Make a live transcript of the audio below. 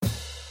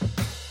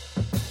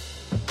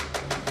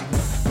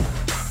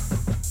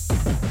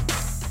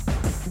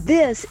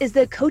This is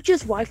the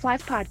Coach's Wife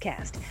Life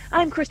podcast.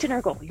 I'm Kristen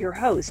Eargle, your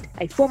host,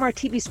 a former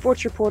TV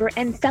sports reporter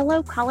and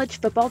fellow college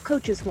football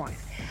coach's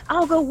wife.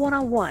 I'll go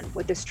one-on-one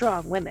with the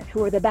strong women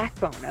who are the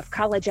backbone of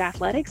college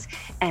athletics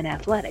and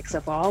athletics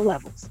of all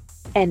levels.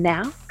 And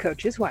now,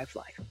 Coach's Wife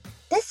Life.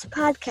 This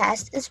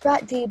podcast is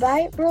brought to you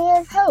by Ruler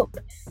of Hope.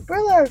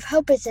 Ruler of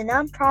Hope is a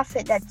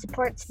nonprofit that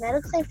supports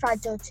medically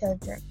fragile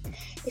children.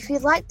 If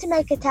you'd like to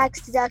make a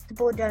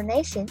tax-deductible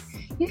donation,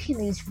 you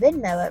can use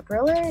Venmo at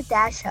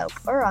Ruler-Hope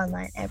or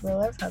online at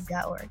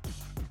rulerofhope.org.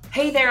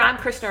 Hey there, I'm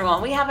Kristen Eargle,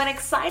 and we have an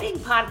exciting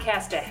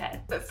podcast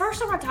ahead. But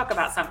first I want to talk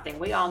about something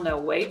we all know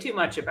way too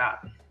much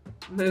about,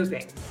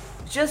 moving.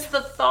 Just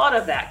the thought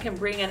of that can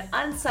bring an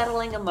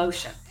unsettling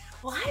emotion.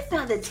 Well, I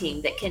found a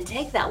team that can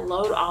take that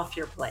load off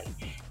your plate.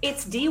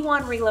 It's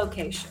D1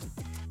 Relocation.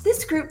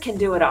 This group can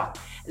do it all.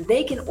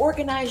 They can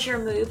organize your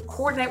move,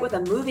 coordinate with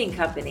a moving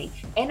company,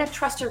 and a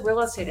trusted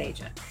real estate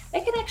agent.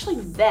 They can actually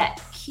vet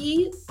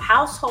key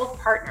household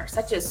partners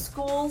such as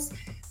schools,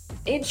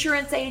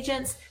 insurance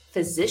agents,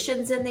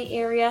 physicians in the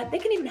area. They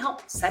can even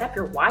help set up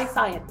your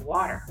Wi-Fi and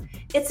water.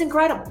 It's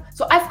incredible.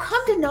 So I've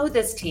come to know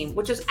this team,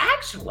 which is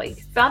actually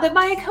founded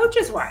by a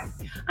coach's wife.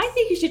 I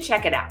think you should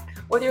check it out,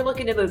 whether you're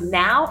looking to move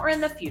now or in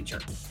the future.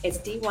 It's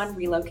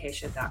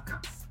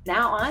d1relocation.com.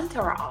 Now on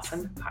to our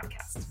awesome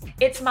podcast.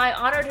 It's my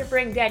honor to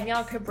bring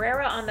Danielle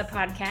Cabrera on the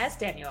podcast.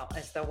 Danielle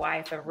is the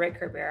wife of Rick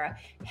Cabrera,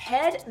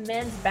 head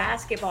men's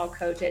basketball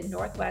coach at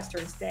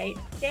Northwestern State.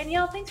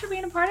 Danielle, thanks for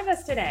being a part of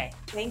us today.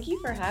 Thank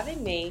you for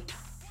having me.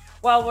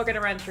 Well, we're going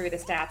to run through the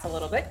stats a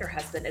little bit. Your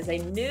husband is a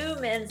new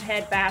men's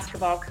head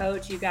basketball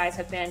coach. You guys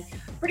have been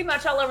pretty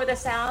much all over the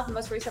South,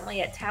 most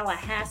recently at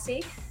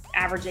Tallahassee,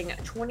 averaging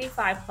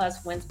 25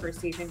 plus wins per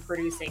season,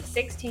 producing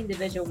 16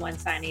 Division I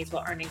signees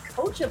while earning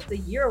Coach of the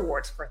Year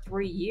awards for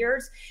 3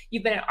 years.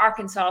 You've been at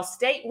Arkansas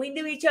State. We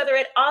knew each other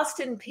at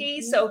Austin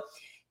Peay. So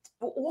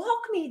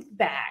walk me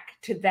back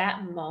to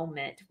that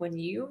moment when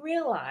you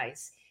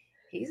realize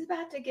he's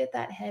about to get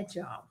that head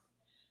job.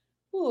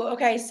 Ooh,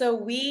 okay. So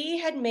we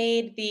had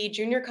made the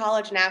junior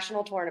college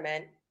national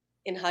tournament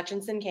in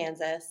Hutchinson,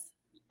 Kansas.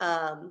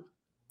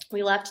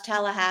 We left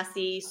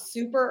Tallahassee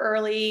super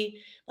early,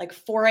 like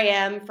 4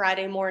 a.m.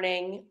 Friday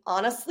morning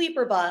on a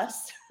sleeper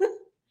bus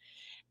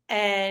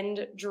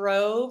and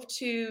drove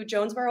to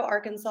Jonesboro,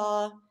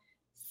 Arkansas,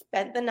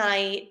 spent the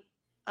night.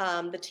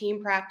 The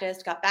team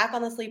practiced, got back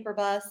on the sleeper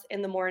bus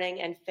in the morning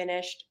and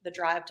finished the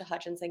drive to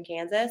Hutchinson,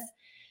 Kansas.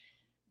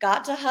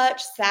 Got to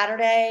Hutch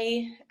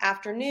Saturday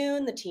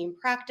afternoon, the team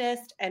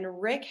practiced, and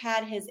Rick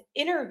had his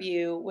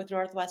interview with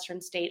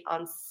Northwestern State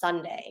on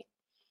Sunday.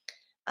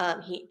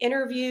 He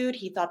interviewed,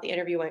 he thought the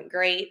interview went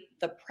great.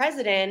 The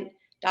president,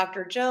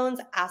 Dr. Jones,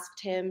 asked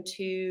him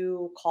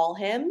to call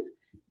him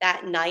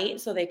that night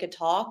so they could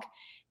talk.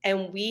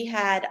 And we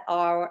had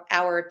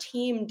our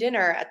team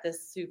dinner at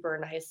this super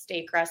nice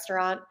steak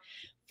restaurant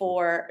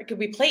because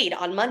we played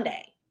on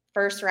Monday,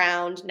 first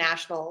round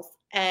nationals.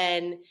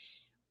 And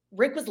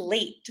Rick was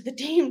late to the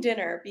team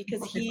dinner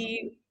because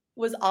he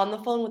was on the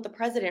phone with the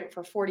president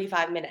for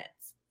 45 minutes.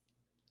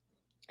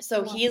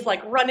 So he is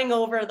like running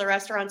over the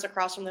restaurants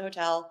across from the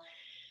hotel.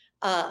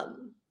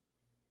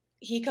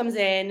 He comes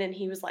in and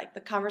he was like,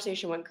 the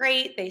conversation went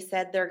great. They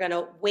said they're going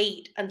to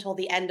wait until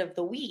the end of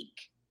the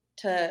week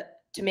to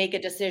make a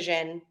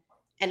decision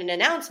and an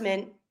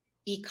announcement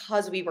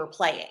because we were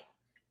playing.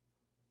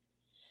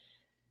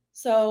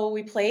 So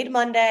we played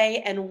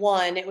Monday and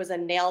won. It was a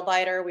nail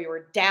biter. We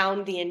were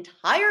down the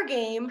entire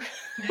game.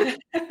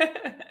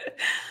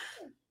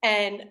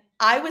 And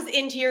I was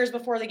in tears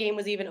before the game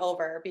was even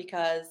over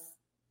because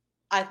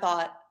I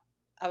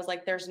was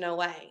like, there's no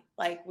way.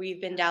 Like, we've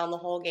been down the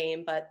whole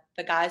game, but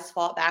the guys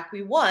fought back.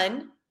 We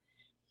won.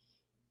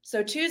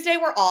 So Tuesday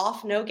we're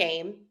off, no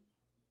game.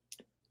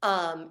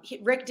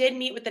 Rick did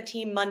meet with the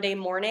team Monday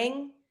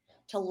morning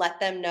to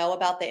let them know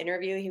about the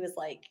interview. He was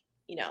like,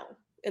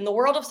 in the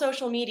world of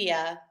social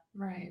media,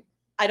 right,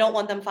 I don't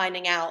want them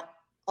finding out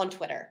on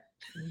Twitter.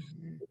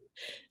 Mm-hmm.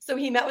 So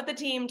he met with the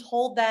team,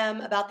 told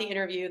them about the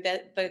interview,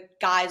 that the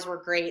guys were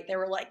great. They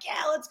were like,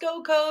 yeah, let's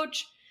go,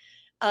 coach.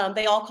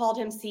 They all called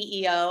him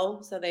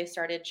CEO. So they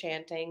started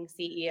chanting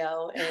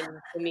CEO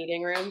in the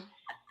meeting room.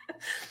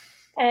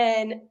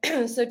 And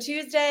so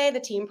Tuesday, the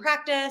team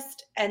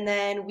practiced, and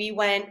then we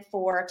went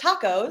for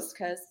tacos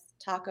because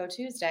Taco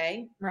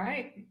Tuesday.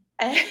 Right.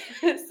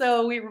 And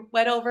so we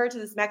went over to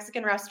this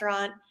Mexican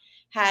restaurant,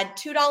 had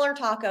 $2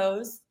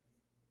 tacos,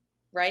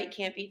 right?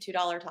 Can't beat $2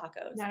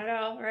 tacos. Not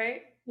at all,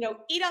 right?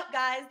 Eat up,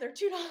 guys. They're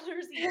 $2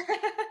 each.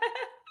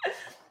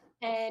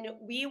 And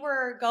we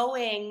were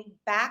going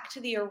back to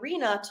the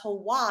arena to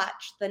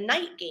watch the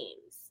night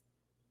games.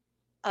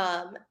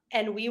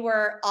 And we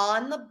were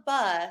on the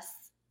bus,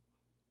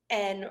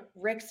 and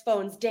Rick's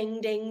phone's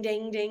ding, ding,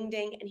 ding, ding,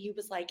 ding. And he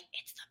was like,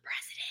 it's the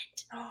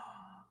president.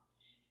 Oh.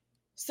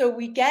 So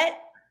we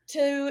get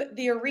to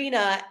the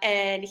arena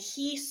and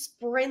he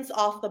sprints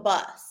off the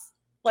bus.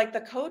 Like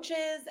the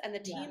coaches and the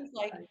teams,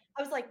 I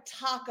was like,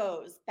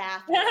 tacos,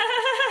 bathroom.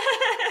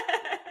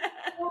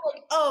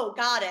 Like, oh,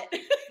 got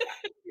it.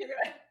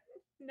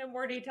 No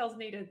more details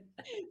needed.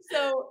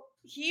 So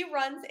he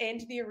runs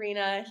into the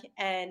arena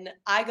and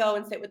I go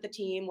and sit with the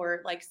team.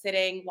 We're like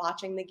sitting,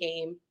 watching the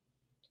game.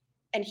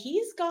 And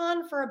he's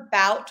gone for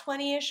about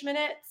 20-ish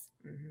minutes.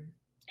 Mm-hmm.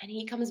 And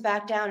he comes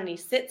back down and he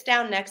sits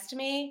down next to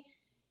me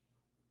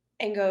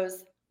and goes,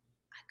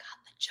 I got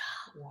the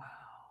job. Wow.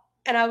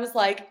 And I was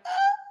like,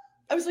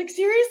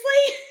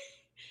 seriously?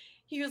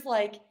 He was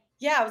like,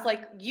 yeah. I was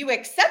like, you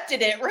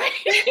accepted it, right?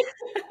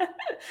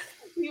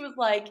 He was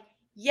like,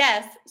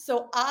 yes.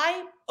 So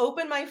I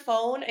open my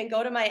phone and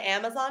go to my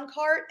Amazon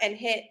cart and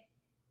hit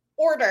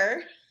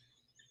order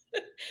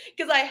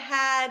because I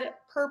had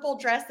purple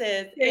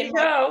dresses in my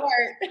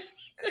cart.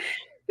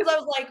 Because I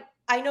was like,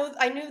 I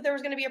knew there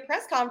was going to be a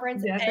press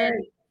conference, and right.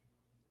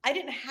 I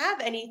didn't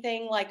have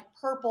anything like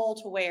purple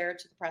to wear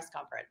to the press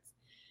conference.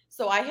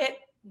 So I hit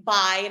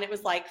buy, and it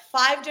was like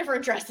 5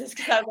 different dresses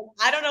because I was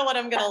like, I don't know what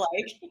I'm going to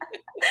like.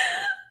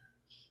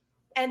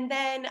 And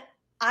then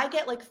I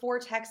get like 4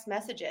 text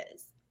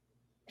messages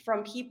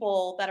from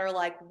people that are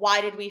like, why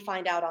did we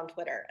find out on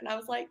Twitter? And I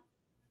was like,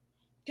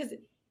 because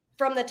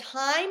from the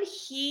time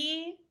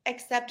he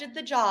accepted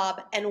the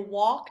job and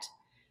walked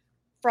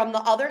from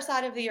the other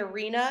side of the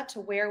arena to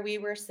where we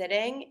were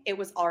sitting, it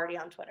was already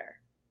on Twitter.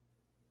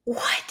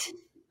 What?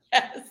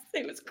 Yes,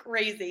 it was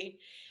crazy.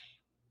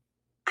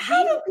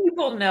 How do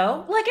people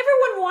know? Like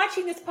everyone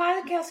watching this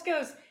podcast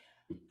goes,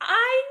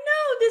 I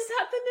know this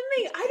happened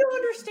to me. I don't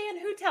understand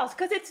who tells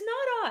because it's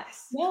not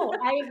us. No,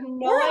 I have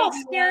no We're all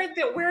idea. scared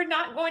that we're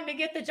not going to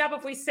get the job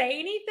if we say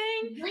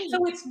anything. Right.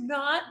 So it's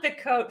not the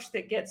coach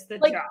that gets the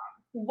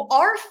job.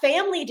 Our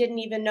family didn't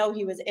even know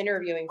he was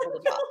interviewing for the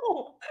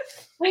job.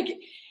 Like,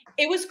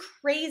 it was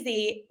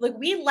crazy. Like,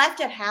 we left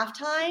at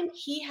halftime.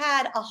 He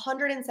had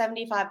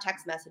 175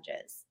 text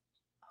messages.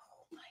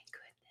 Oh my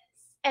goodness.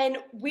 And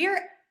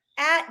we're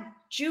at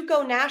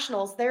JUCO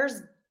Nationals.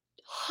 There's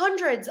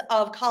hundreds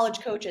of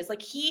college coaches.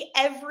 Like,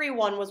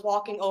 everyone was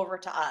walking over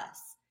to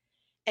us.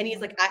 And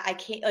he's like, I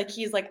can't, like,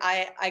 he's like,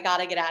 I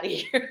gotta get out of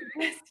here.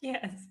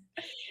 Yes.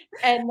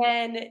 And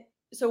then,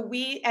 so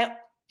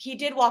he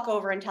did walk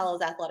over and tell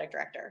his athletic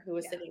director who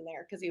was sitting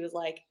there, because he was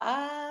like,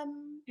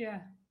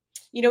 yeah.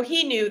 You know,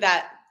 he knew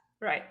that.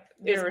 Right.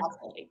 There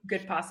was a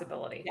good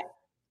possibility. Yeah.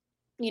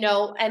 You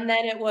know, and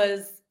then it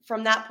was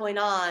from that point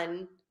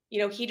on,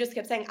 you know, he just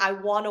kept saying, I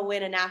want to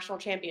win a national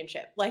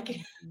championship. Like,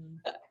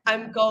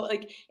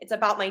 it's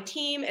about my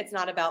team. It's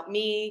not about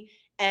me.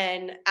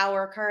 And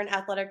our current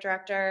athletic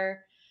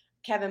director,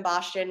 Kevin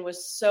Boston,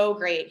 was so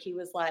great. He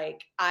was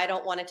like, I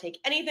don't want to take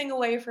anything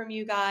away from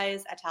you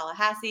guys at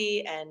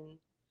Tallahassee and,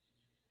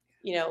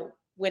 you know,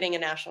 winning a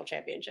national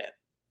championship.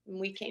 And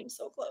we came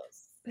so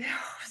close.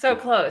 So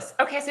close.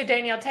 Okay. So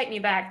Danielle, take me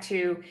back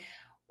to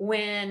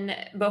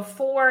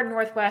before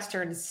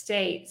Northwestern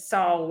State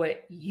saw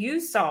what you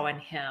saw in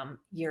him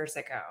years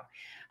ago.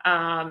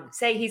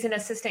 Say he's an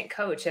assistant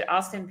coach at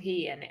Austin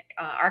Peay and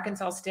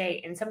Arkansas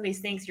State, and some of these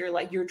things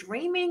you're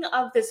dreaming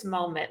of this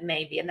moment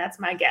maybe, and that's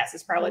my guess.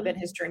 It's probably been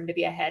his dream to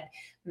be a head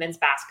men's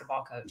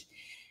basketball coach.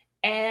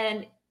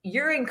 And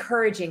you're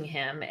encouraging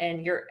him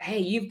and hey,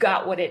 you've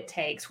got what it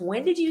takes.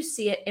 When did you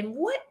see it, and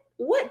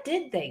what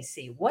did they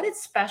see? What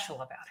is special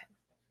about him?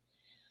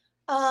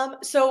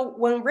 So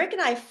when Rick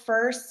and I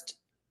first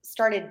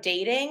started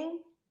dating,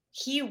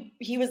 he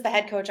was the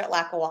head coach at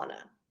Lackawanna.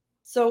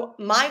 So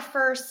my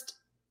first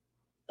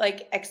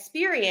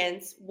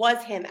experience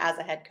was him as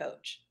a head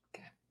coach.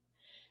 Okay.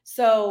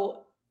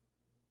 So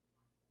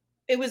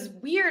it was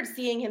weird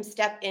seeing him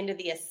step into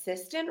the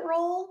assistant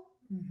role.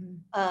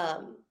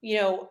 Mm-hmm.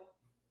 You know,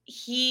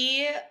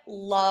 he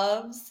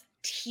loves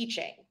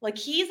teaching. Like,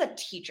 he's a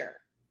teacher.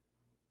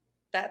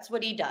 That's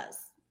what he does.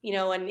 You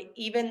know, and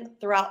even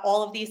throughout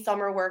all of these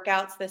summer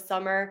workouts this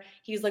summer,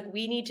 he's like,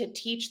 we need to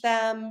teach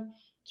them.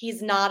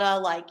 He's not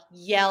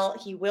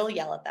he will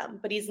yell at them,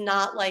 but he's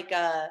not like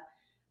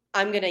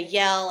I'm going to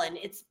yell and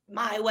it's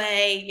my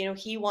way. You know,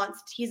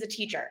 he's a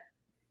teacher,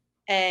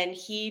 and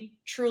he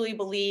truly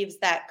believes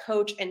that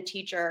coach and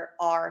teacher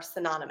are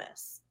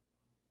synonymous.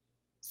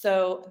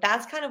 So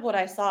that's kind of what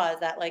I saw,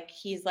 is that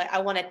he's like, I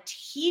want to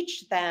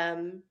teach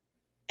them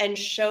and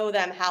show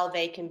them how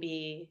they can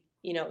be,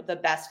 you know, the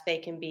best they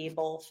can be,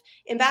 both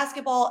in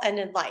basketball and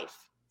in life.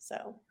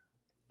 So.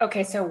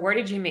 Okay. So where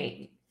did you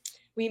meet?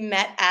 We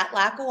met at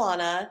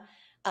Lackawanna.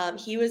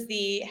 He was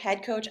the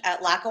head coach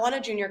at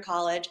Lackawanna Junior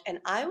College, and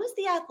I was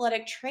the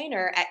athletic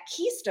trainer at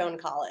Keystone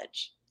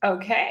College.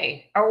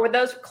 Okay. Or were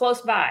those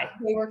close by?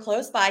 They were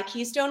close by.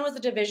 Keystone was a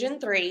Division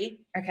III.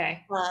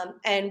 Okay.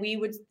 And they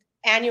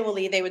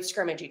would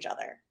scrimmage each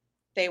other.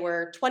 They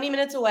were 20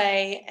 minutes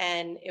away,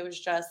 and it was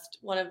just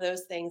one of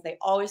those things. They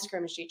always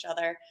scrimmaged each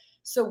other.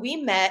 So we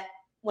met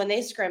when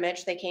they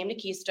scrimmaged. They came to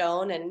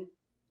Keystone, and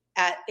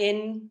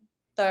in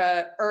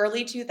the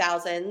early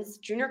 2000s,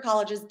 junior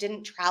colleges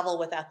didn't travel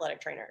with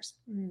athletic trainers.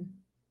 Mm.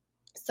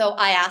 So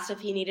I asked if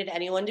he needed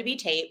anyone to be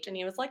taped, and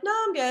he was like, no,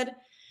 I'm good.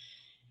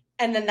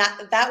 And then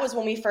that was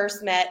when we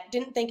first met.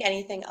 Didn't think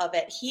anything of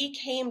it. He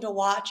came to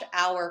watch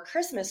our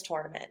Christmas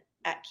tournament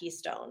at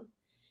Keystone.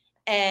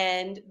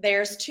 And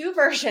there's two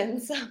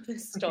versions of the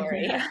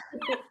story,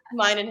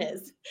 mine and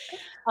his.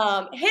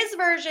 His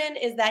version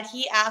is that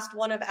he asked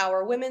one of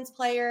our women's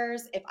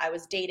players if I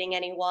was dating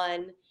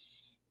anyone.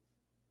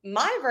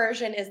 My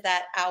version is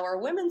that our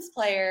women's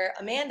player,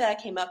 Amanda,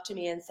 came up to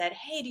me and said,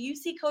 "Hey, do you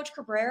see Coach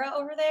Cabrera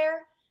over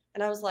there?"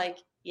 And I was like,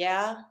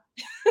 "Yeah."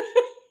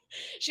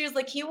 She was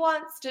like, he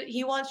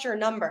wants your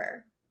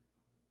number.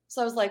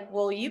 So I was like,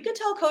 well, you can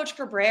tell Coach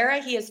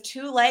Cabrera he has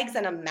two legs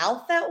and a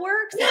mouth that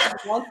works.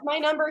 If he wants my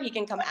number, he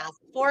can come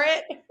ask for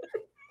it. Oh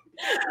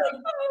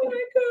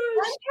my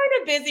gosh. I'm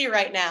kind of busy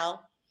right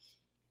now.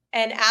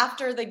 And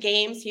after the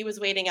games, he was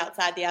waiting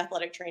outside the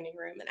athletic training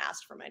room and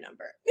asked for my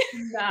number.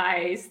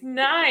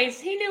 Nice.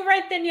 He knew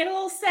right then you had a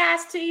little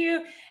sass to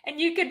you, and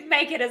you could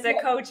make it as a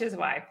coach's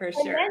wife for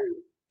sure. And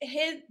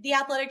then the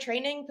athletic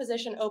training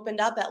position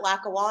opened up at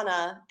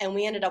Lackawanna, and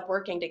we ended up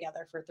working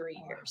together for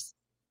 3 years.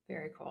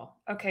 Very cool.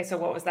 Okay, so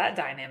what was that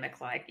dynamic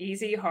like?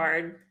 Easy,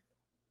 hard?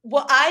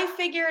 Well, I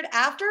figured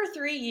after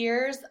 3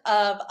 years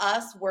of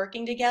us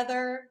working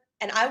together,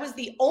 and I was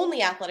the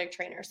only athletic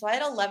trainer, so I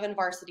had 11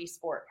 varsity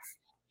sports.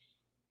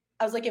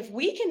 I was like, if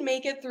we can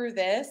make it through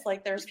this,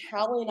 like there's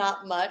probably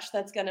not much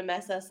that's going to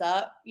mess us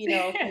up. You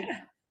know,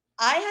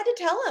 I had to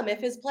tell him if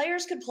his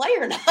players could play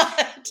or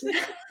not.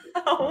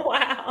 Oh,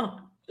 wow.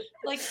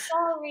 Like,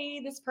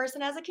 sorry, this person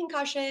has a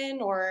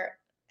concussion or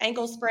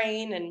ankle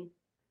sprain.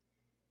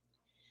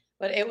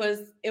 But it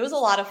was a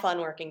lot of fun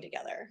working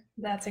together.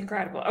 That's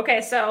incredible. Okay,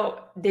 so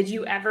did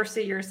you ever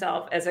see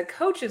yourself as a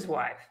coach's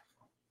wife?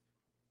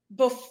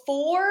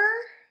 Before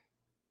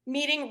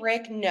meeting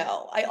Rick,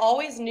 no. I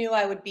always knew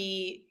I would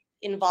be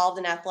involved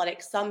in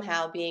athletics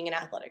somehow, being an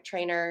athletic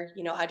trainer.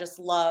 You know, I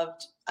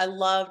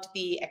loved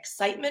the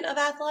excitement of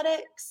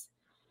athletics.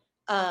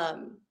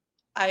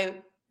 I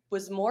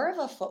was more of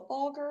a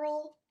football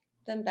girl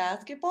than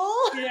basketball.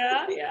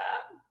 Yeah.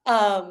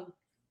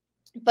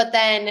 But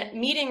then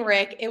meeting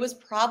Rick, it was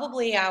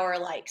probably our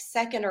like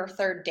second or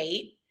third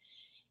date.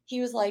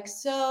 He was like,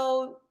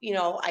 so, you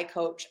know, I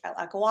coach at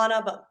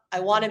Lackawanna, but I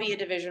want to be a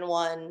Division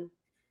I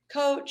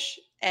coach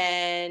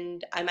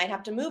and I might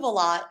have to move a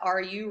lot.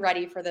 Are you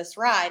ready for this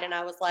ride? And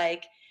I was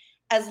like,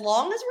 as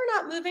long as we're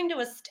not moving to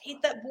a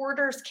state that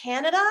borders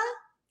Canada,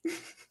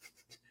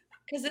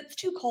 because it's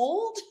too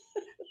cold.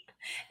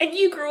 And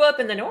you grew up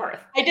in the North.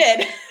 I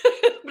did.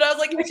 But I was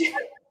like,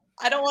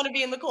 I don't want to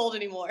be in the cold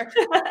anymore.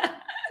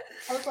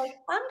 I was like,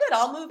 I'm good.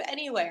 I'll move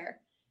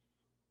anywhere.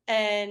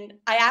 And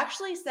I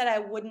actually said I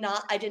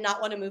did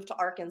not want to move to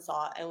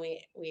Arkansas. And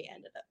we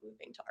ended up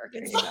moving to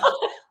Arkansas.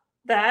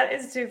 That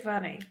is too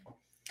funny.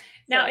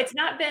 Now, it's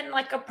not been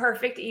like a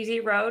perfect,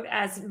 easy road,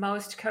 as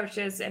most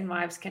coaches and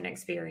wives can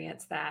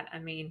experience that. I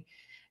mean,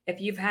 if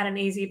you've had an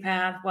easy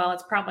path, well,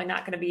 it's probably not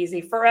going to be easy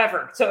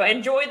forever. So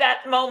enjoy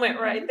that moment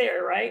right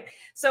there, right?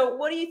 So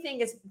what do you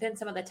think has been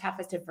some of the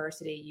toughest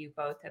adversity you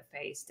both have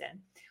faced, and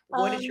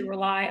what did you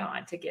rely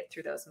on to get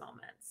through those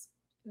moments?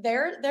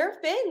 There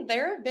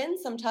have been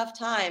some tough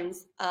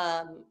times.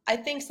 I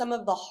think some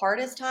of the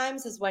hardest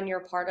times is when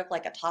you're part of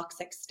like a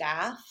toxic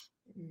staff.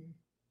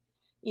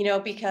 You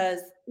know, because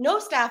no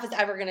staff is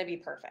ever going to be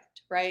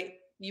perfect, right?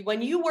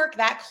 When you work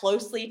that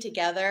closely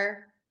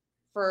together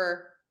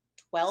for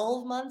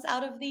 12 months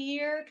out of the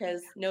year,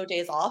 because no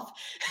days off,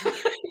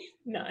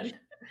 None.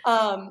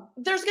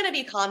 There's going to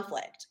be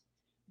conflict.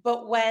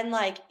 But when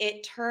like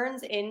it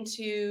turns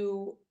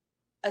into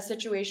a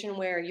situation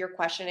where you're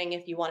questioning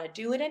if you want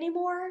to do it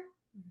anymore,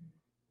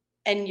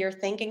 and you're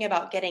thinking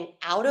about getting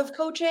out of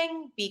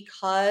coaching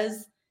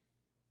because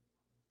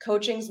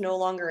coaching's no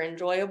longer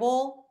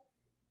enjoyable,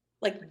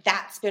 like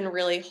that's been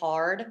really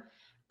hard.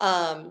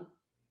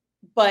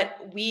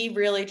 But we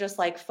really just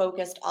like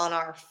focused on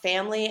our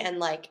family, and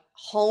like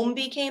home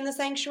became the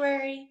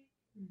sanctuary,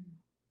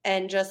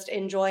 and just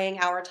enjoying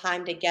our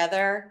time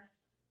together.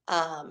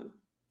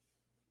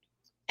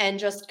 And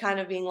just kind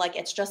of being like,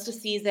 it's just a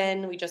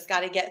season. We just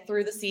got to get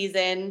through the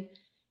season.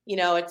 You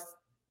know,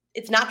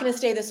 it's not going to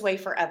stay this way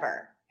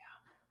forever.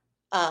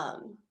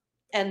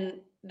 And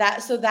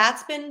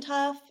that's been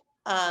tough.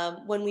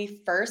 When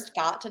we first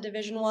got to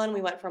Division I,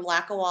 we went from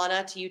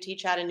Lackawanna to UT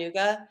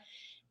Chattanooga,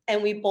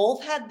 and we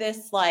both had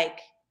this like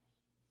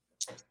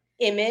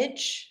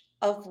image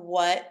of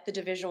what the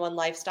Division I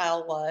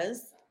lifestyle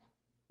was,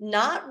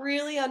 not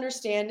really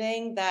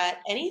understanding that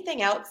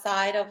anything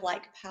outside of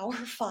like Power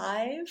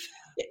 5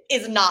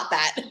 is not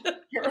that.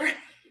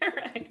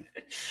 Right.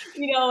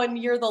 You know, and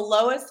you're the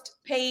lowest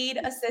paid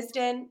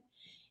assistant.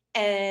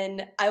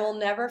 And I will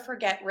never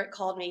forget, Rick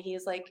called me. He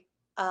was like,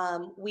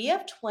 we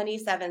have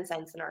 27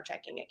 cents in our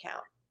checking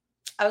account.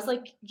 I was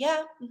like,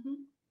 yeah,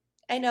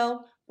 I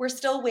know. We're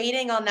still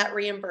waiting on that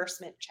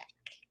reimbursement check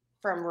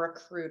from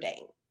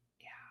recruiting.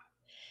 Yeah.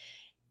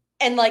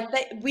 And like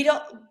that, we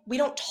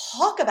don't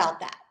talk about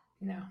that.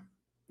 No.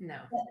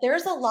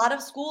 There's a lot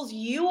of schools,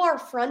 you are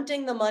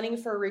fronting the money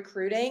for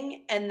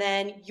recruiting, and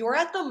then you're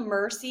at the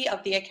mercy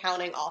of the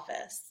accounting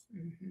office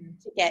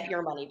to get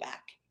your money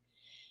back.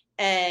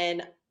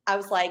 And I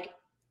was like,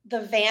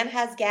 the van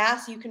has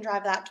gas. You can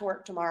drive that to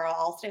work tomorrow.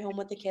 I'll stay home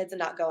with the kids and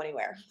not go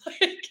anywhere.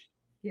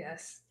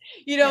 Yes.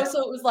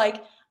 So it was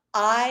like,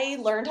 I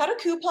learned how to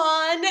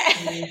coupon,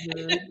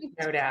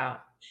 No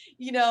doubt.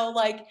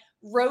 like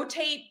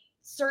rotate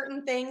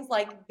certain things.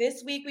 Like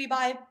this week we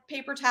buy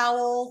paper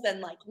towels, and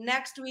like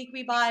next week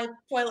we buy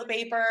toilet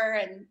paper,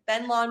 and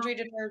then laundry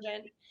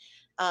detergent.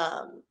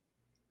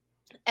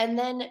 And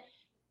then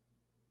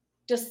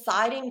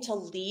deciding to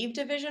leave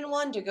Division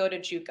I to go to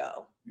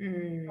JUCO,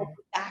 go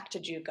back to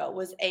JUCO,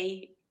 was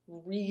a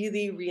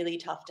really, really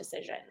tough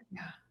decision.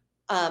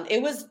 Yeah.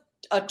 It was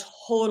a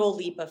total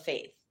leap of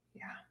faith.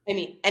 Yeah. I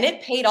mean, and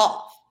it paid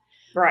off.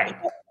 Right.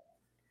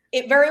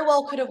 It very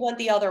well could have went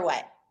the other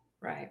way.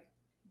 Right.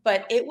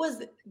 But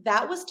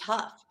that was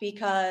tough,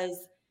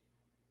 because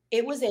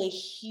it was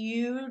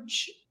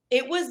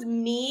it was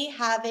me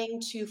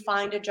having to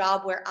find a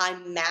job where I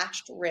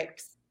matched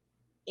Rick's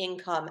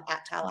income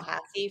at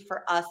Tallahassee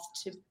for us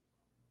to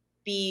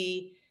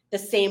be the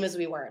same as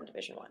we were in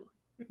Division I.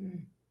 Mm-hmm.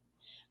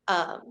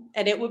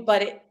 And it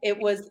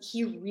was,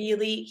 he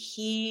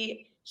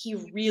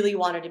really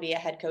wanted to be a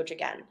head coach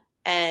again.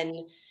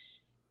 And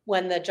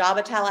when the job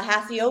at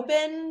Tallahassee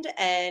opened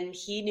and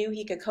he knew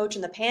he could coach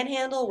in the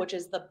Panhandle, which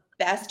is the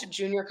best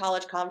junior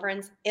college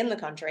conference in the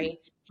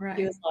country, Right.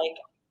 he's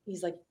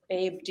like,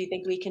 babe, do you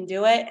think we can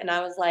do it? And I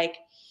was like,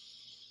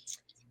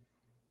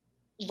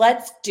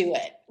 let's do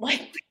it.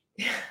 Like,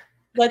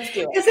 let's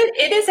do it. Because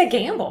it is a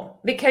gamble,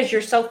 because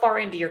you're so far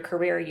into your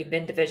career. You've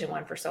been Division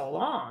I for so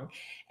long.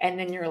 And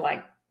then you're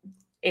like,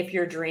 if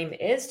your dream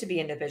is to be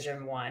in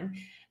Division I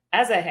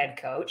as a head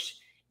coach,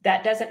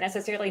 that doesn't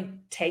necessarily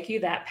take you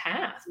that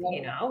path,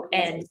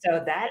 And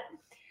so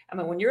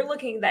when you're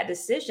looking at that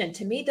decision,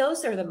 to me,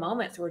 those are the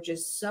moments where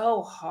just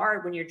so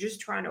hard when you're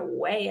just trying to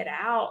weigh it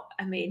out.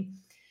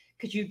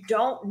 Because you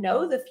don't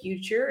know the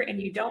future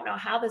and you don't know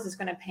how this is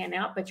going to pan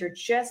out, but you're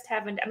just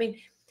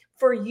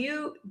for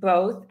you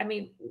both, are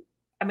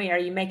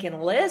you making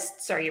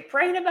lists? Are you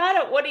praying about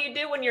it? What do you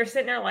do when you're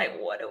sitting there like,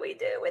 what do we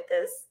do with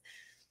this?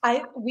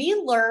 We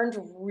learned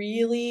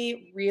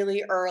really,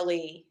 really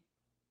early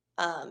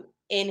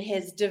in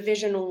his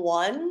Division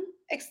I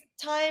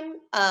time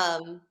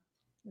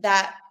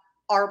that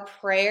our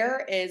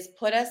prayer is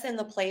put us in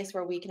the place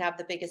where we can have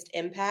the biggest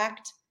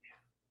impact,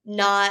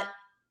 not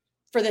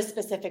for this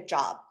specific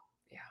job.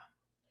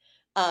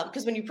 Yeah.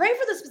 Because when you pray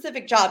for the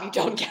specific job, you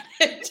don't get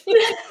it.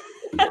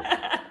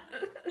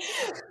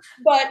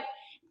 But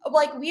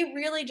like, we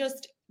really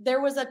just,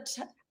 there was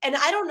and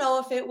I don't know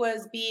if it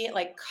was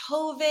like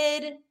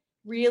COVID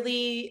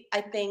really,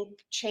 I think,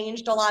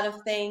 changed a lot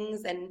of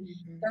things, and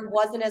there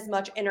wasn't as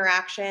much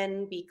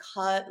interaction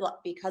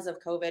because of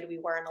COVID. We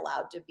weren't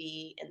allowed to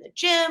be in the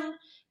gym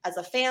as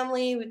a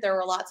family. There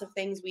were lots of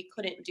things we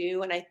couldn't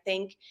do. And I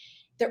think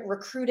that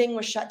recruiting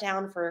was shut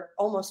down for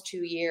almost 2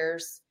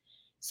 years.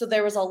 So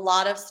there was a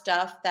lot of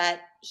stuff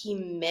that he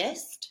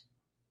missed.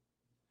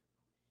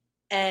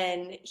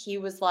 And he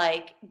was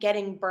like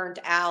getting burnt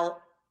out.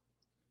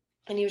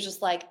 And he was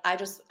just like, I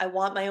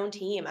want my own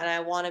team, and I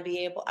want to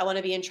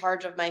be in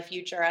charge of my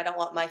future. I don't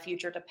want my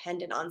future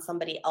dependent on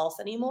somebody else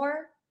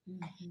anymore.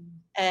 Mm-hmm.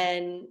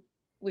 And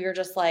we were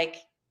just like,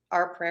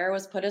 our prayer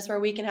was put us where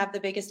we can have the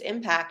biggest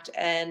impact.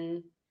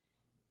 And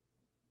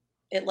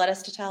it led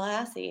us to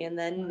Tallahassee, and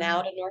then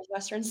now to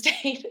Northwestern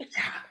State.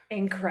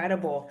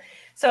 Incredible.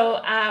 So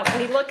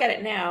when you look at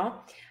it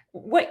now,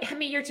 how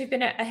many years have you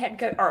been a head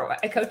coach or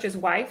a coach's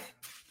wife?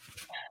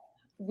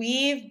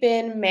 We've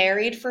been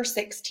married for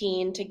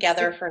 16,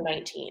 together for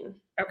 19.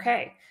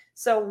 Okay.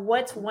 So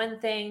what's one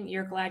thing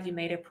you're glad you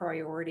made a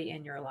priority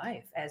in your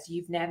life as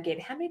you've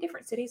navigated? How many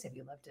different cities have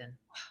you lived in?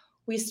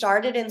 We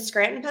started in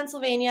Scranton,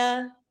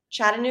 Pennsylvania,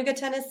 Chattanooga,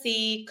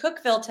 Tennessee,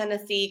 Cookeville,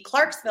 Tennessee,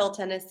 Clarksville,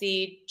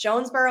 Tennessee,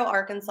 Jonesboro,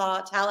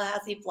 Arkansas,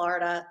 Tallahassee,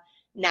 Florida,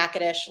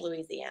 Natchitoches,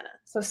 Louisiana.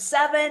 So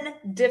 7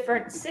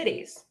 different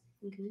cities.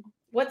 Mm-hmm.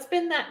 What's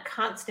been that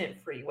constant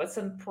for you? What's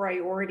some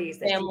priorities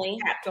that you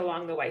kept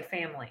along the way?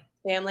 Family.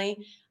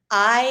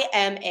 I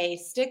am a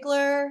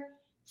stickler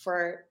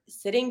for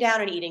sitting down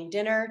and eating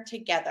dinner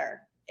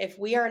together. If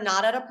we are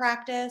not at a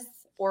practice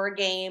or a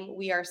game,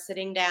 we are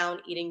sitting down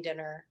eating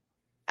dinner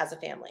as a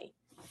family.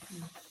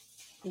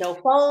 No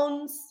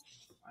phones.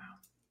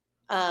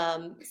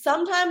 Wow.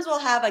 Sometimes we'll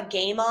have a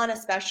game on,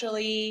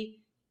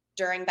 especially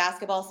during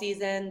basketball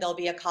season. There'll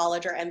be a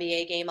college or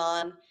NBA game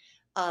on.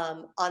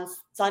 On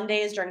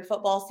Sundays during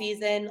football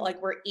season,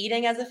 like, we're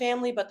eating as a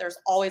family, but there's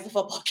always a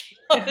football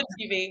game on the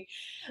TV.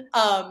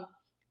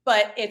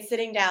 But it's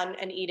sitting down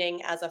and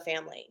eating as a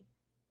family.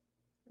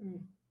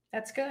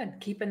 That's good.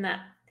 Keeping that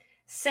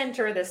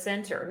center the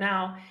center.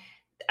 Now,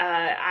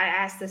 I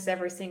ask this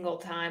every single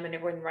time, and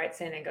everyone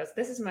writes in and goes,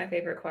 this is my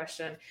favorite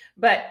question.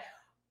 But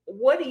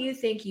what do you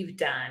think you've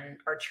done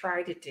or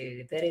tried to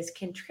do that is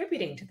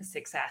contributing to the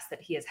success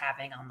that he is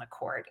having on the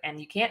court? And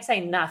you can't say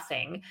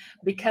nothing,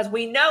 because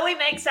we know we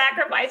make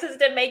sacrifices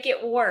to make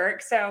it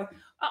work. So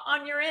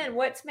on your end,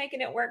 what's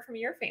making it work from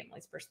your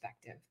family's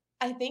perspective?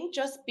 I think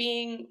just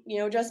being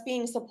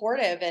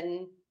supportive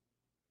and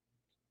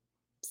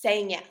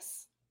saying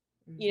yes,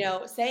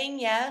 saying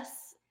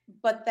yes,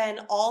 but then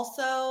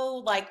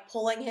also like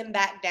pulling him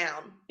back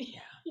down. Yeah.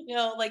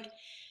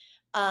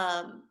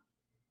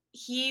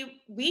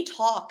 We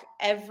talk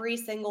every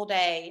single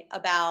day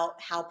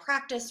about how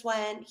practice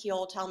went.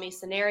 He'll tell me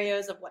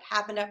scenarios of what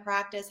happened at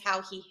practice,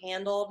 how he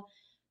handled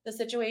the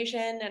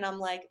situation. And I'm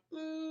like,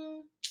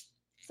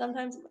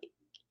 sometimes I'm like,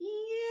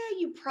 yeah,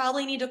 you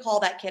probably need to call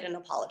that kid and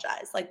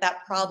apologize. Like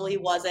that probably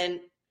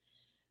wasn't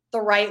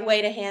the right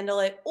way to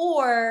handle it.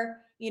 Or,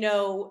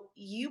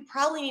 you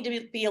probably need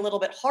to be a little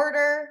bit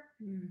harder.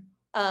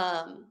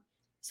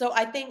 So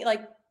I think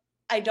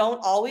I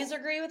don't always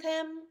agree with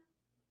him.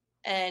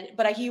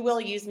 But he will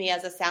use me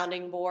as a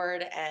sounding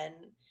board, and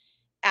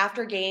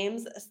after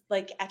games,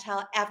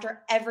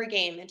 after every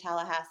game in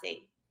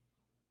Tallahassee,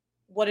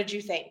 what did you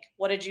think?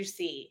 What did you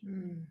see?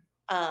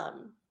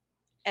 And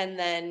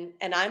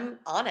I'm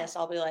honest.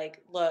 I'll be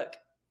like, look,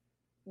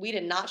 we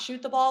did not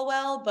shoot the ball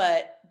well,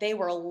 but they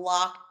were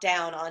locked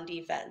down on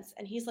defense.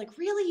 And he's like,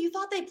 really? You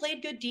thought they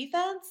played good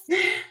defense?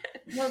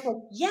 And I was like,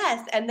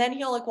 yes. And then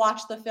he'll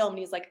watch the film and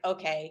he's like,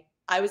 okay,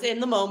 I was in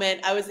the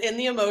moment. I was in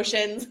the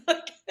emotions.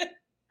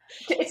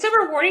 It's so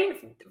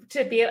rewarding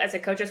to be, as a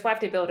coach's wife,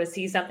 to be able to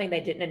see something they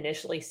didn't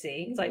initially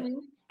see. It's like,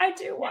 I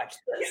do watch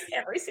this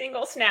every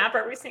single snap,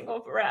 every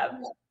single rep.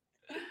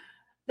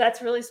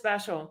 That's really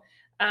special.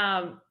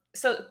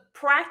 So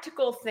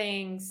practical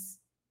things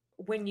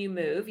when you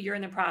move, you're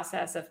in the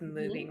process of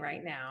moving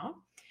right now.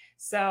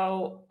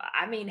 So,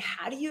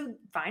 how do you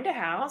find a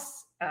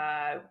house?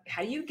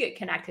 How do you get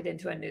connected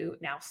into a new,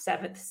 now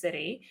 7th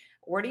city?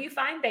 Where do you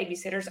find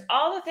babysitters?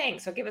 All the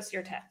things. So give us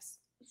your tips.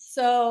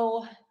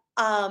 So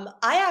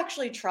I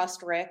actually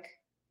trust Rick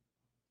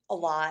a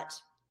lot,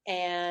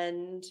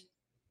 and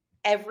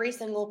every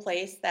single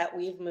place that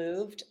we've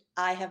moved,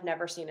 I have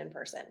never seen in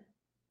person.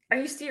 Are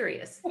you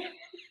serious?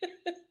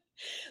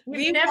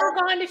 We've never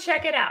gone to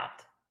check it out.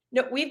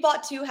 No, we've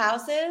bought 2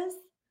 houses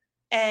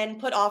and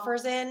put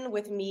offers in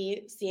with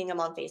me seeing him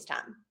on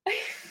FaceTime.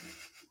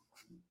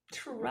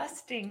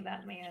 Trusting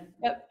that man.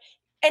 Yep.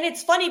 And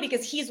it's funny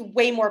because he's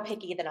way more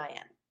picky than I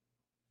am.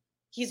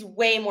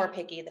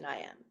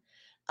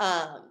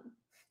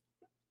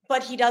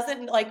 But he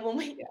doesn't,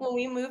 when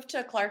we moved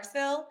to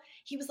Clarksville,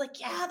 he was like,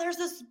 yeah, there's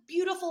this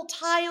beautiful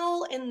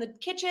tile in the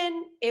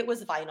kitchen. It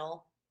was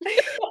vinyl.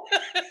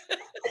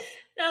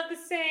 Not the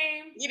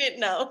same. You didn't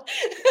know.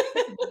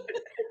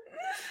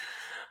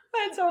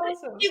 That's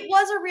awesome. It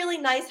was a really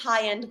nice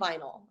high-end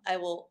vinyl. I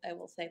will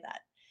say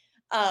that.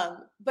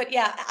 But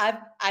yeah,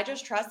 I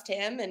just trust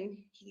him, and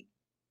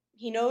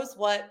he knows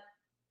what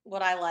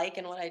I like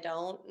and what I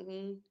don't.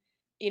 And,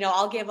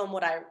 I'll give him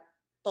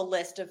the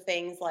list of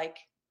things like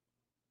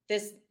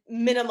this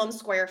minimum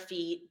square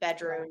feet,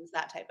 bedrooms,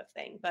 that type of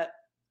thing. But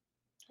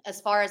as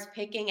far as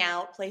picking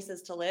out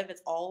places to live,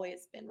 it's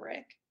always been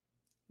Rick.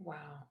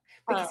 Wow.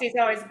 Because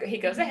he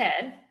goes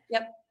ahead.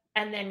 Yep.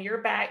 And then you're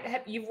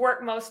back. You've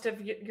worked most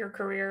of your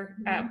career,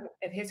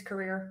 of his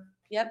career.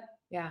 Yep.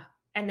 Yeah.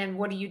 And then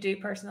what do you do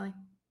personally?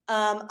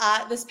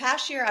 This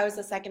past year, I was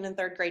a 2nd and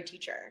 3rd grade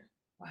teacher.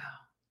 Wow.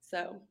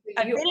 So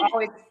you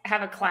always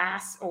have a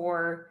class,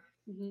 or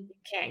you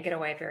can't get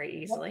away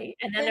very easily.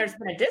 And then there's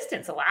been a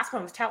distance. The last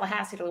one was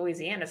Tallahassee to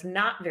Louisiana. It's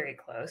not very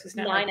close. It's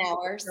not 9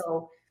 hours.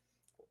 So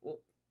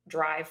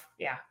drive,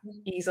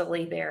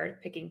 easily there,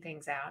 picking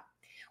things out.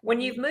 When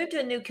you've moved to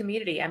a new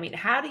community,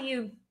 how do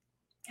you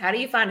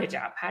find a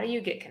job? How do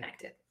you get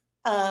connected?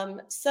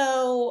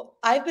 So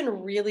I've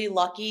been really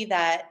lucky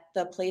that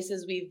the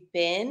places we've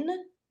been,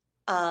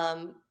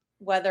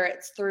 whether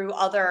it's through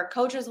other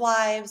coaches'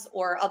 wives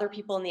or other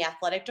people in the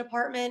athletic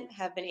department,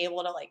 have been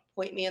able to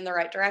point me in the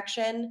right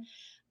direction.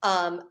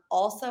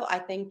 Also, I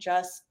think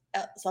just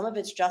some of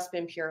it's just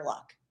been pure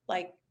luck.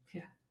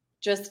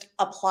 Just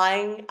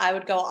applying, I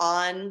would go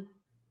on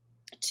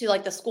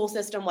to the school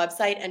system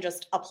website and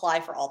just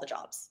apply for all the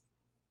jobs.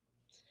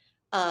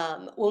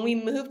 When we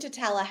moved to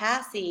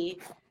Tallahassee,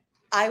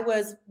 I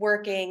was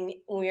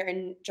working, when we were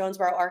in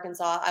Jonesboro,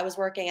 Arkansas, I was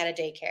working at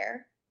a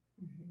daycare.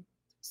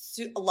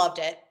 Loved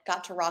it.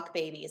 Got to rock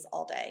babies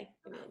all day.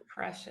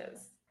 Precious.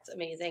 It's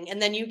amazing. And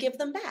then you give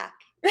them back.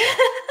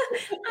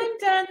 I'm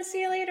done.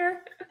 See you later.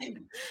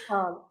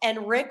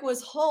 And Rick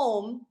was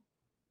home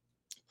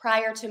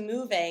prior to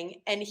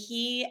moving, and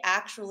he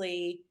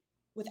actually,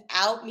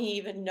 without me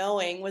even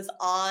knowing, was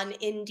on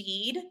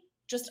Indeed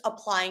just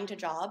applying to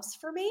jobs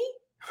for me.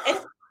 And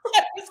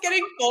I was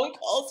getting phone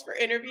calls for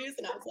interviews,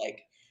 and I was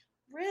like,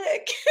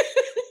 Rick.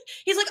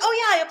 He's like, oh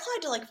yeah, I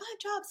applied to 5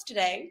 jobs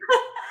today.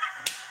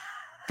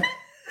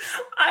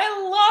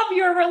 I love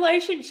your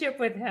relationship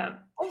with him.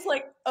 I was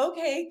like,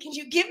 okay, can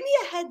you give me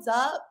a heads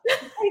up?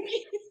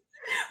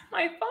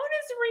 My phone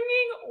is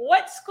ringing.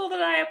 What school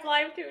did I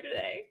apply to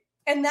today?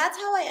 And that's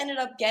how I ended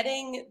up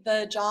getting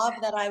the job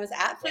that I was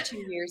at for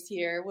 2 years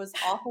here, was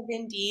off of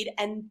Indeed.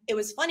 And it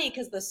was funny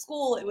because the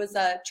school, it was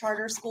a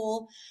charter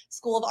school,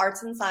 School of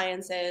Arts and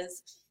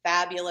Sciences,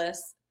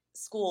 fabulous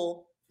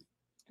school.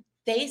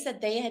 They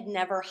said they had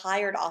never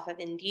hired off of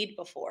Indeed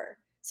before.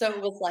 So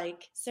it was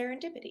like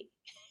serendipity.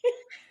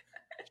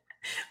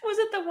 Was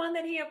it the one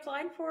that he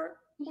applied for?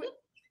 He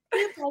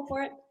applied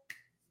for it.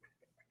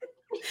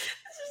 This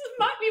is the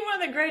might be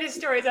one of the greatest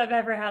stories I've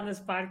ever had on this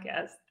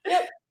podcast.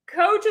 Yep.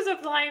 Coach is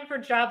applying for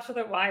jobs for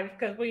the wife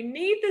because we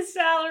need the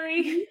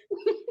salary.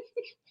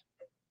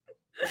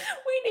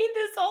 We need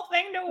this whole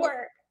thing to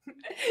work.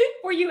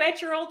 Were you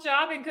at your old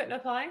job and couldn't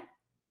apply?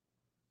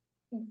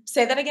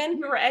 Say that again?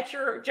 You were at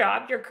your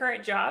job, your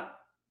current job?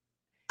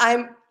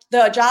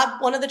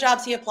 One of the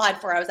jobs he applied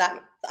for,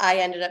 I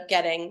ended up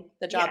getting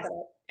the job. Yes.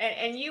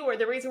 And you were,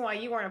 the reason why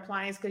you weren't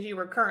applying is because you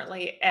were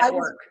currently at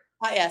work.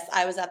 Yes,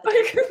 I was at the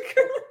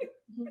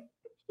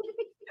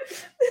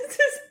This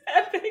is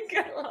epic.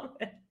 I love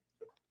it.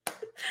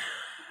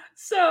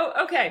 So,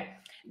 okay,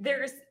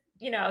 there's,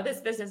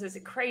 this business is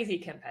crazy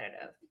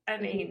competitive. I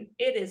mean,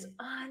 it is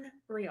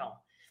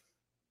unreal.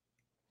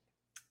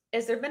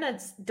 Has there been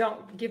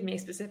don't give me a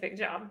specific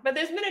job, but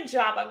there's been a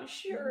job I'm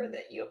sure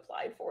that you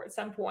applied for at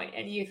some point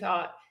and you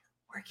thought,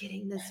 we're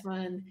getting this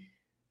one.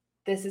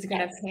 This is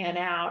going to pan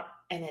out,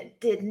 and it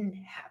didn't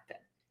happen.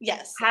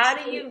 Yes. How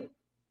do you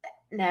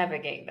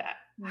navigate that?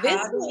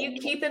 How do you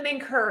keep them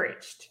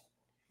encouraged?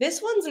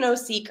 This one's no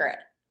secret.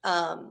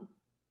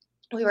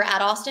 We were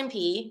at Austin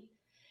Peay,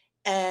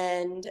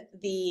 and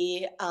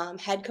the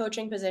head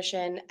coaching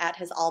position at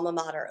his alma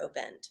mater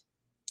opened.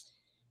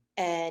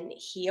 And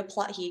he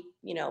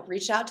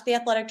reached out to the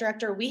athletic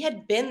director. We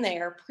had been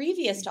there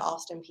previous to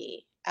Austin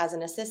Peay as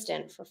an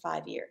assistant for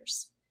 5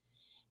 years.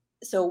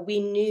 So we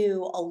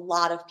knew a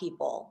lot of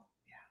people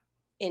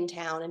in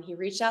town. And he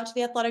reached out to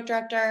the athletic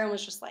director and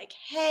was just like,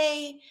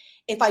 hey,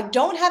 if I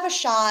don't have a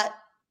shot,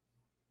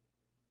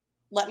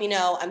 let me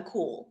know. I'm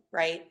cool,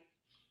 right?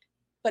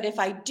 But if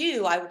I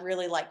do, I would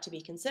really like to be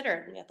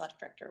considered. And the athletic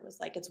director was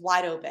like, it's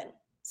wide open.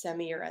 Send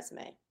me your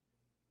resume.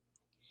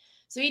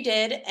 So he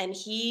did, and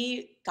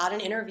he got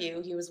an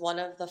interview. He was one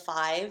of the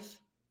 5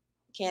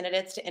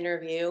 candidates to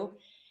interview.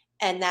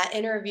 And that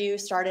interview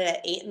started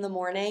at 8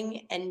 a.m.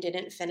 and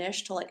didn't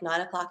finish till like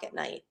 9 o'clock at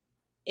night.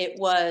 It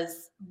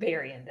was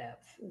very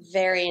in-depth.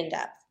 Very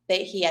in-depth.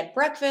 He had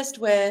breakfast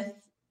with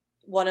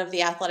one of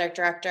the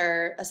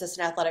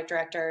assistant athletic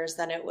directors.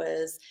 Then it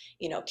was,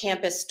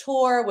 campus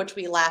tour, which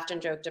we laughed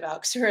and joked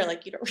about because we were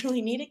like, you don't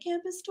really need a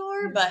campus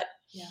tour. Mm-hmm. But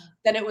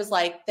then it was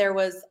like, there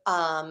was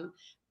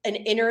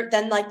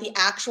then like the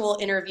actual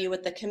interview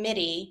with the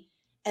committee.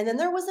 And then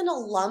there was an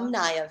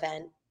alumni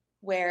event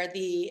where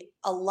the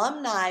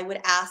alumni would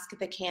ask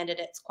the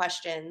candidates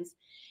questions.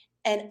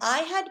 And I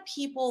had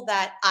people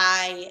that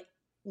I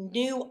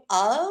knew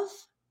of,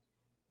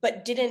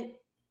 but didn't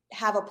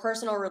have a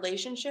personal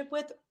relationship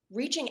with,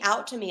 reaching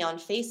out to me on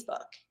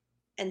Facebook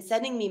and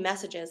sending me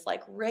messages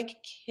like, Rick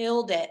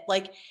killed it.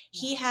 Like,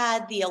 he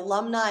had the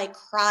alumni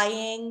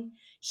crying.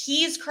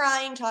 He's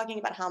crying, talking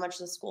about how much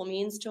the school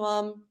means to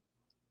him.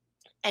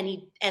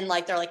 And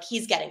they're like,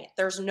 he's getting it.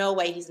 There's no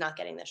way he's not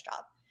getting this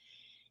job.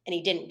 And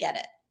he didn't get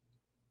it.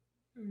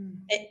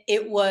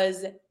 It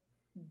was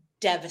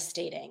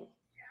devastating.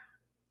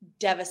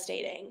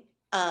 Devastating.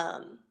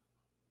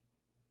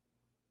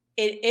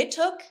 It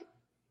took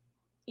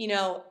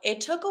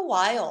a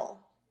while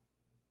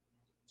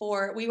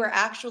we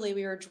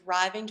were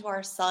driving to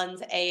our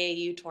son's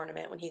AAU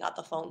tournament when he got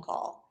the phone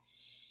call.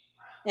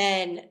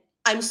 And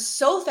I'm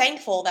so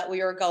thankful that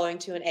we were going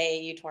to an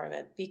AAU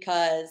tournament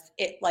because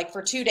it, like,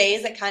 for 2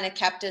 days, it kind of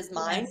kept his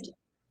mind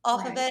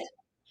off of it.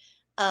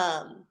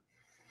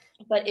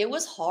 But it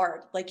was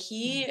hard. Like,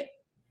 he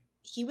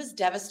was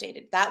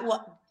devastated.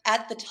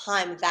 At the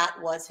time, that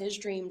was his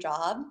dream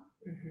job.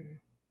 Mm-hmm.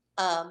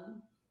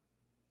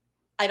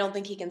 I don't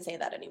think he can say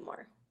that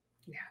anymore.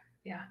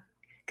 Yeah.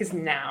 Because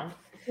now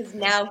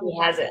he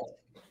has it.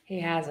 He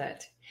has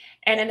it.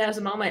 And in those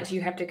moments,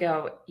 you have to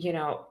go,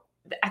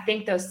 I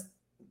think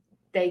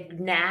they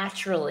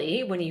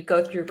naturally, when you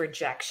go through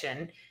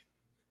rejection,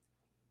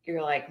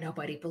 you're like,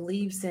 nobody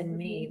believes in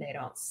me. They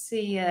don't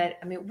see it.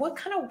 I mean, what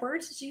kind of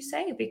words did you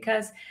say?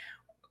 Because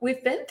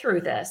we've been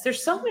through this.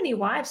 There's so many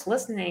wives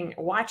listening,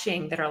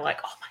 watching that are like,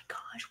 oh my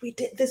gosh, we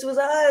did, this was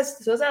us.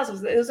 This was us.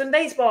 It was in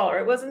baseball, or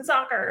it was in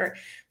soccer or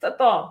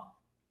football.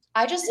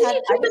 I just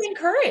been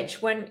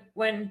encouraged when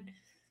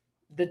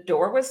the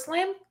door was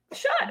slammed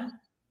shut.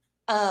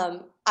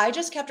 I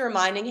just kept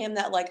reminding him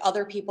that, like,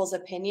 other people's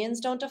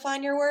opinions don't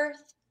define your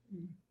worth.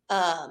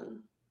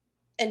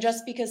 And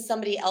just because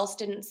somebody else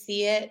didn't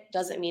see it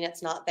doesn't mean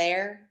it's not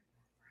there.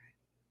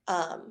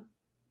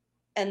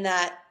 And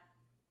that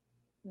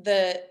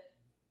the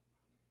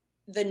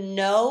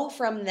no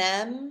from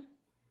them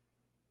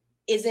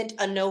isn't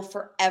a no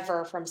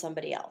forever from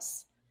somebody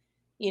else.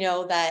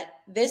 That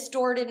this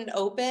door didn't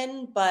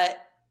open,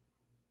 but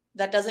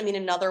that doesn't mean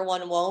another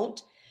one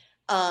won't.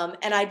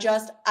 And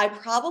I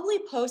probably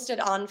posted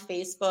on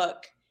Facebook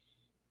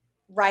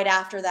right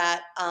after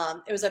that.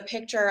 It was a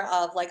picture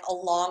of, like, a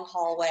long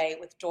hallway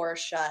with doors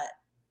shut.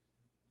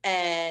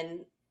 And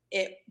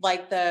it,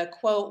 like, the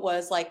quote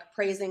was like,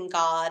 praising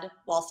God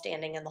while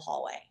standing in the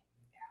hallway.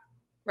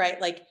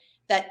 Right? Like,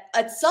 that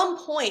at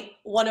some point,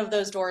 one of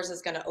those doors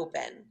is going to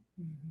open.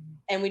 Mm-hmm.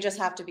 And we just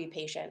have to be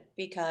patient,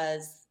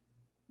 because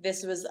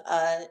this was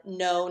a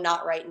no,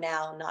 not right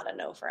now, not a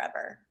no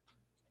forever.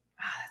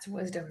 That's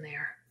wisdom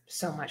there.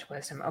 So much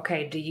wisdom.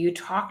 Okay. Do you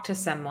talk to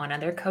someone,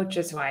 other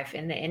coach's wife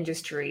in the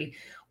industry,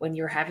 when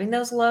you're having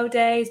those low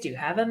days? Do you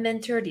have a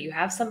mentor? Do you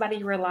have somebody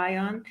you rely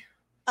on?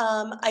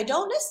 I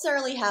don't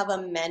necessarily have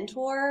a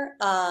mentor.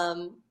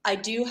 I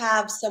do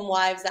have some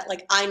wives that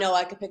like I know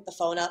I could pick the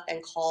phone up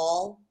and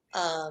call.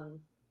 And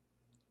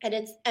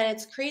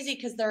it's crazy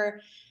because they're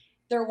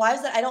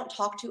wives that I don't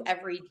talk to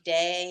every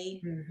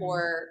day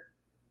or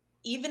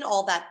even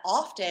all that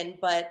often,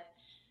 but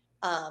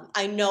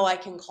I know I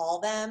can call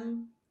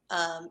them.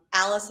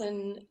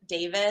 Allison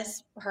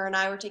Davis, her and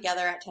I were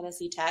together at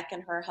Tennessee Tech,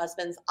 and her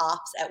husband's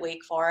ops at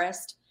Wake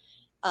Forest.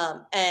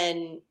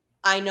 And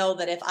I know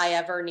that if I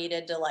ever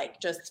needed to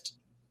like just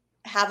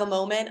have a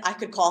moment, I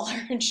could call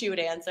her and she would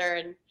answer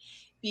and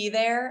be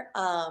there.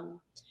 But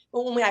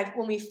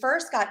when we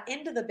first got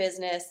into the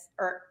business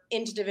or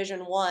into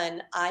Division I,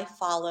 I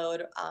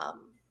followed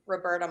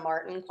Roberta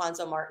Martin,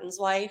 Quanzo Martin's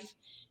wife.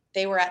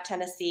 They were at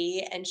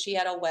Tennessee, and she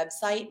had a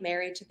website,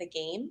 Married to the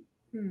Game.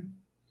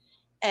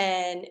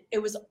 And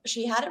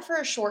she had it for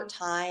a short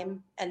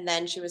time, and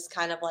then she was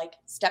kind of like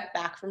stepped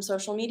back from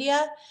social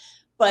media.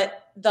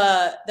 But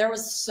there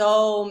was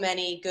so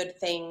many good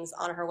things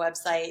on her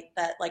website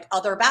that like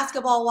other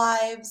basketball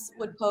wives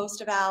would post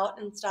about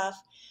and stuff.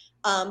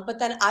 But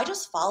then I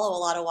just follow a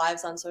lot of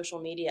wives on social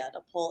media to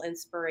pull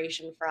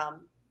inspiration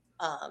from.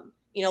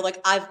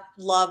 Like I've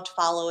loved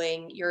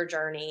following your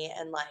journey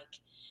and like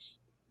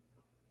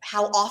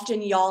how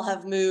often y'all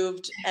have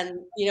moved,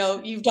 and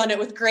you've done it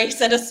with grace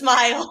and a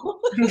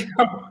smile.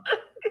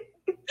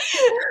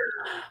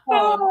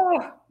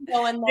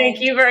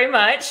 Thank you very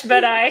much.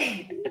 But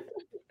and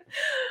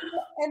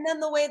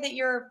then the way that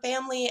your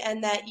family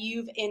and that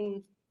you've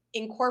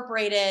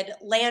incorporated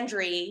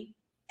Landry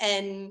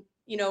and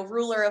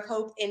Ruler of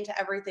Hope into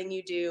everything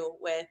you do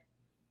with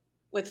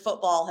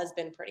football has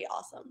been pretty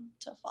awesome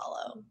to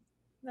follow.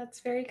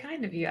 That's very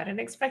kind of you. I didn't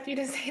expect you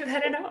to say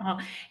that at all.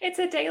 It's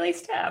a daily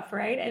step,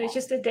 right? And it's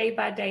just a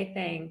day-by-day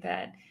thing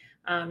that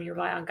you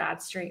rely on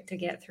God's strength to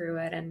get through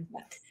it. And,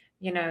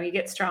 you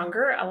get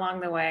stronger along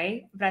the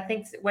way. But I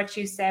think what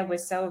you said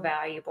was so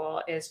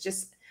valuable is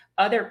just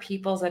other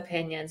people's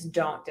opinions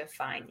don't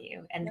define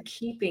you. And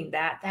keeping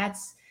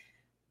that's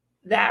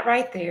that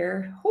right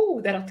there,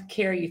 that'll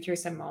carry you through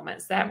some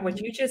moments. That what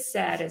you just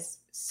said is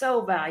so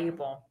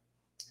valuable.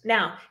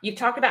 Now, you've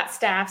talked about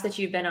staffs that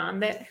you've been on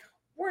that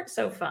weren't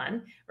so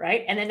fun,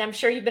 right? And then I'm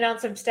sure you've been on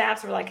some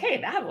staffs who were like, hey,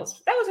 that was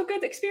a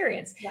good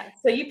experience. Yes.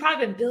 So you've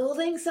probably been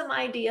building some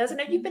ideas. And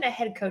you've been a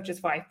head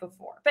coach's wife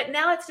before, but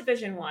now it's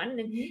Division I,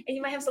 and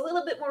you might have a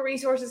little bit more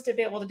resources to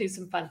be able to do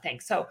some fun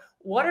things. So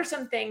what are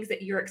some things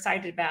that you're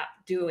excited about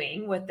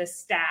doing with the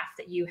staff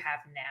that you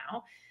have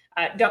now?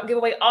 Don't give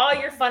away all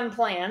your fun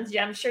plans.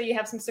 Yeah, I'm sure you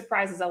have some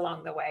surprises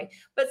along the way,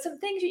 but some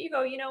things that you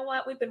go, you know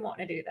what, we've been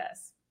wanting to do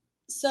this.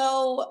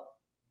 So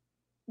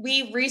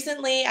we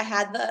recently, we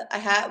have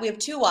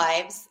two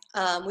wives.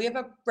 We have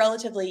a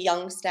relatively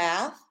young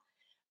staff.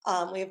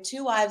 We have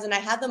two wives, and I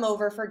had them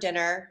over for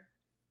dinner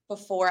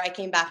before I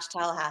came back to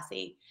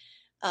Tallahassee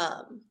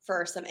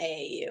for some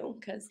AAU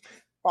because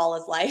ball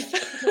is life.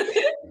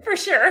 For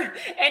sure.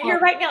 And you're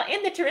right now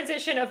in the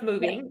transition of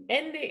moving.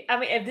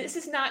 If this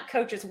is not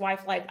Coach's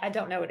wife life, I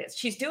don't know what it is.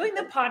 She's doing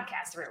the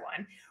podcast,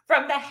 everyone.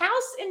 From the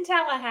house in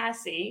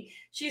Tallahassee,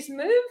 she's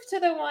moved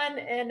to the one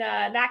in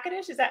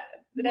Natchitoches.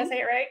 Did I say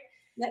it right?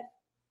 Yep.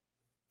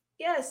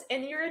 Yes,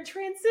 and you're in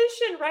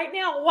transition right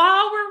now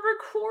while we're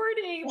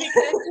recording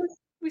because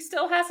we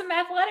still have some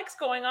athletics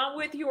going on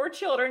with your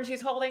children.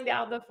 She's holding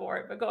down the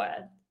fort, but go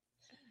ahead.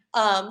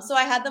 So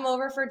I had them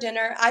over for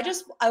dinner. I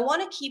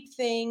want to keep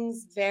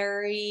things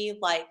very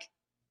like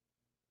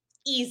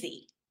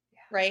easy,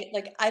 right?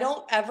 Like I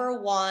don't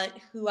ever want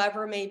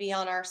whoever may be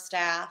on our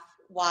staff,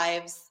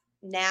 wives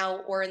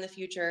now or in the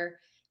future,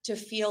 to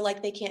feel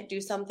like they can't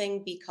do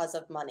something because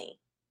of money.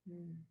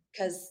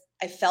 Because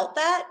I felt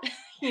that,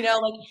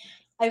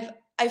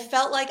 I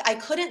felt like I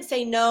couldn't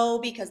say no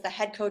because the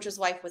head coach's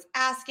wife was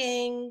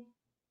asking,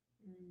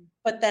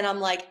 but then I'm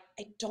like,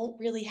 I don't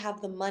really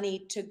have the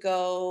money to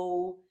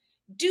go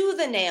do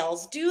the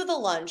nails, do the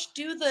lunch,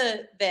 do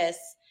this,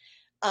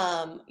 or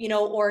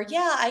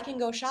I can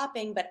go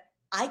shopping, but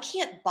I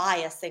can't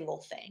buy a single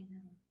thing.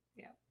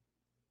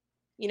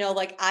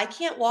 I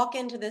can't walk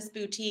into this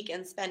boutique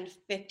and spend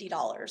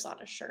 $50 on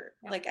a shirt.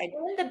 And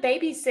the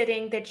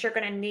babysitting that you're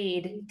going to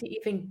need to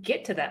even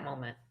get to that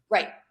moment.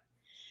 Right.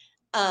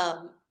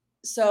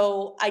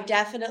 So I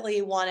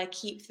definitely want to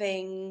keep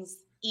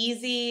things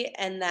easy,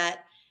 and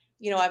that,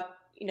 I've,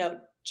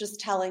 just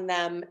telling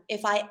them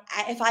if I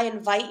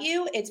invite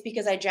you, it's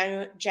because I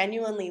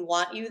genuinely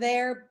want you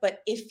there.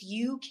 But if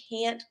you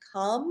can't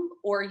come,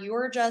 or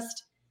you're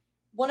just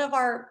one of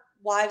our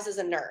wives is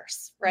a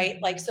nurse, right?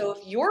 Like, so if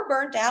you're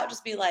burnt out,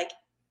 just be like,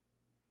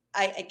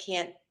 I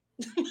can't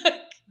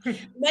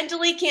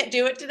mentally can't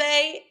do it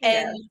today.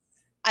 And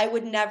I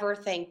would never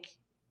think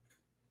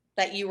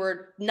that you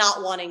were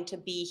not wanting to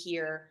be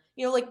here.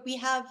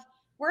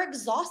 We're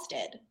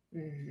exhausted,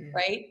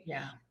 right?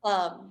 Yeah.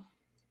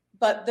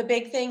 But the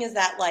big thing is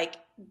that like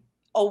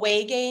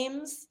away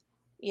games,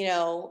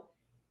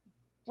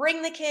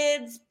 bring the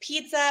kids,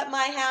 pizza at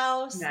my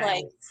house, Nice.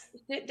 like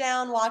sit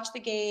down, watch the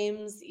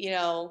games,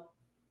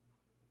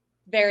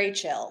 very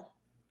chill.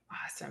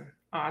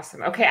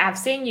 Awesome. Okay. I've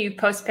seen you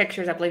post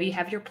pictures. I believe you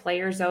have your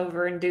players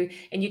over and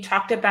you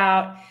talked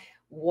about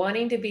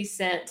wanting to be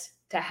sent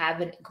to have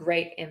a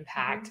great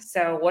impact. Mm-hmm.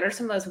 So what are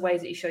some of those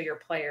ways that you show your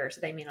players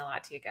they mean a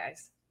lot to you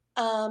guys?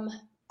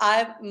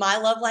 My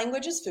love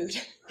language is food.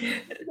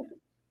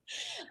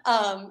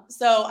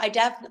 So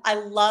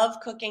I love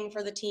cooking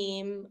for the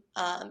team.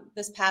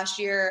 This past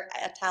year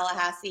at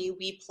Tallahassee,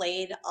 we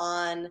played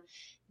on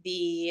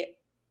the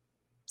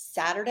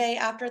Saturday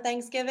after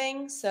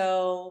Thanksgiving.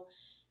 So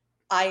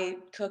I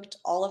cooked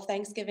all of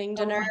Thanksgiving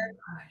dinner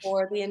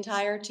for the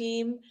entire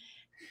team.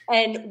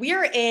 And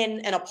we're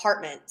in an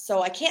apartment,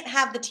 so I can't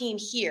have the team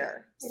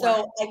here.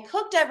 So I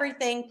cooked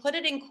everything, put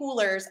it in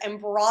coolers, and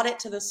brought it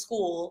to the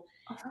school.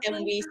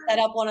 And we set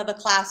up one of the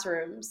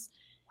classrooms.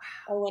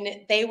 Wow.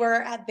 When they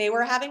were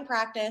having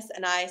practice,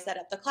 and I set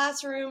up the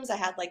classrooms. I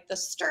had like the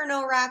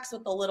sterno racks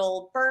with the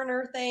little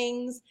burner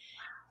things,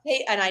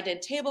 and I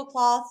did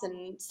tablecloths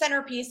and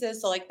centerpieces.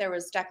 So like there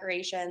was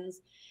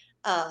decorations,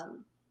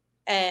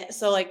 and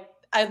so like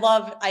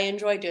I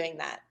enjoy doing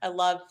that. I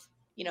love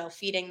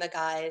feeding the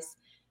guys.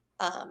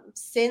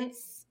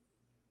 Since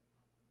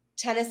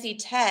Tennessee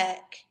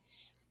Tech,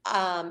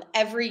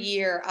 every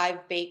year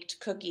I've baked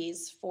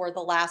cookies for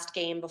the last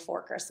game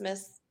before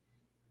Christmas.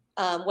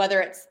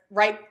 Whether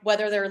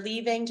they're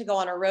leaving to go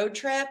on a road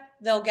trip,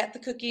 they'll get the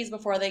cookies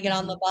before they get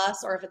on the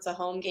bus, or if it's a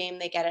home game,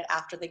 they get it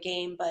after the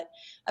game. But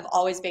I've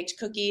always baked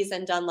cookies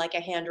and done like a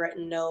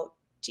handwritten note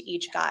to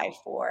each guy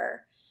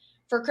for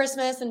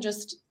Christmas, and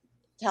just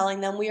telling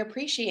them we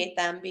appreciate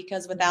them,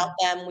 because without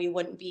them, we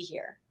wouldn't be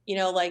here.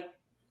 Like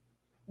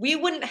we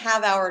wouldn't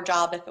have our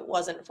job if it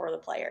wasn't for the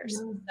players.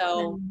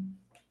 So,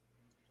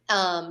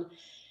 and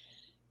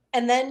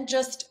then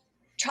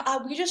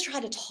we just try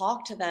to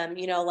talk to them,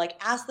 like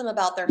ask them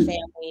about their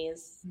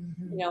families,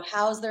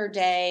 how's their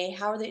day?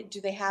 Do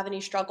they have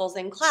any struggles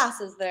in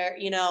classes there?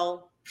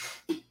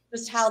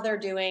 Just how they're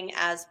doing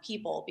as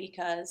people,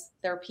 because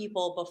they're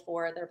people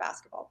before they're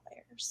basketball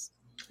players.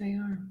 They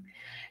are.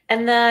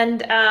 And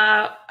then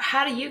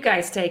how do you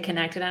guys stay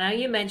connected? I know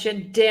you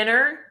mentioned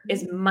dinner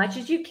as much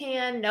as you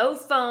can, no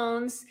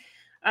phones.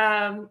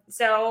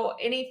 So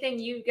anything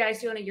you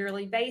guys do on a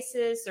yearly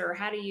basis, or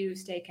how do you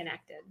stay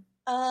connected?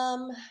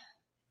 A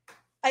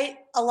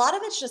lot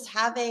of it's just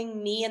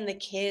having me and the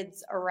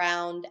kids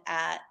around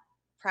at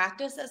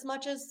practice as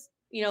much as,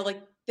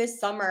 like this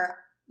summer,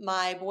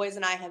 my boys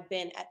and I have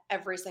been at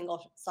every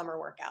single summer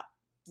workout.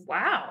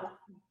 Wow.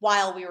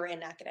 While we were in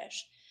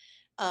Natchitoches.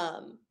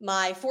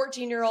 My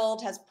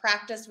 14-year-old has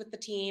practiced with the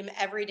team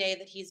every day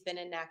that he's been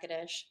in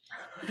Natchitoches.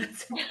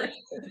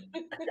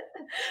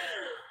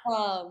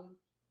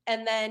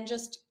 And then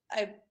just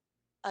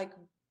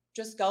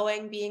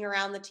being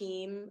around the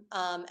team.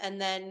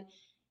 And then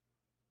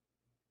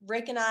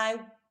Rick and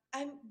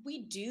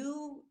we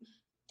do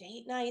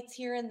date nights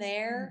here and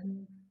there,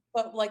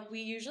 but like we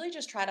usually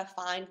just try to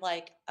find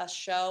like a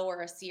show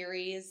or a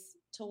series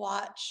to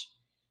watch.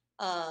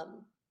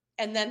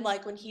 And then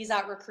like when he's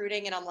out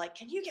recruiting and I'm like,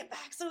 can you get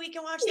back so we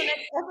can watch the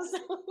next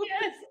episode?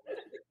 Yes.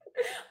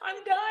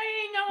 I'm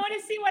dying. I want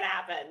to see what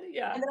happened.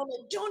 Yeah. And then I'm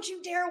like, don't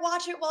you dare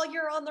watch it while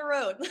you're on the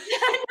road.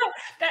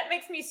 That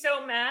makes me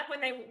so mad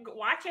when they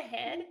watch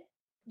ahead.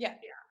 Yeah.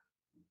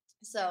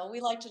 So we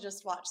like to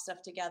just watch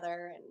stuff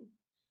together, and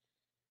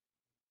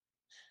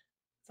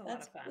it's a lot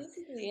of fun. That's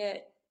basically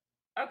it.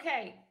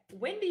 Okay.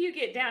 When do you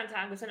get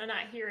downtime? Because I'm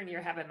not hearing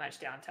you're having much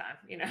downtime,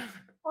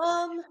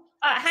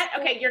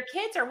 Okay, your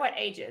kids are what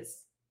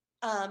ages?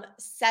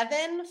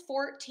 7,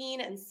 14,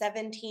 and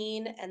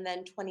 17, and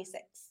then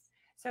 26.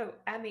 So,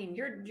 I mean,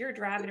 you're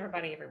driving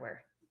everybody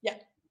everywhere. Yeah.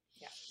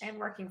 And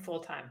working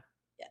full time.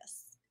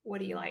 Yes. What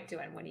do you like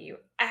doing when you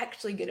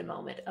actually get a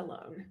moment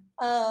alone?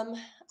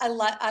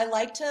 I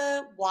like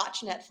to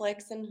watch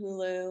Netflix and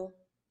Hulu.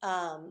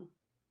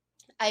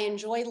 I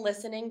enjoy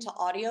listening to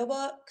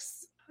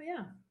audiobooks. Oh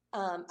yeah.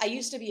 I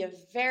used to be a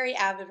very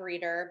avid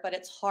reader, but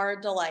it's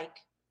hard to like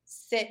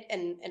sit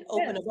and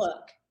open a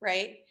book,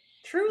 right?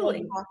 Truly.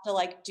 You have to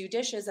like do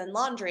dishes and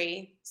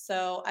laundry.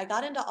 So I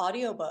got into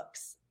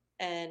audiobooks,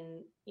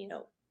 and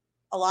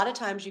a lot of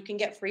times you can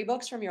get free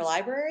books from your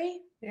library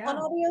on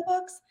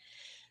audiobooks.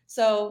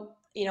 So,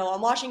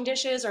 I'm washing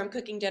dishes or I'm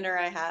cooking dinner,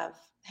 I have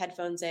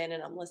headphones in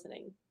and I'm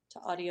listening to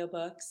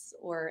audiobooks,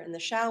 or in the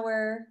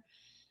shower,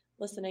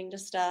 listening to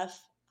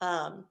stuff.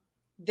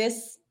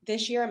 This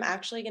year I'm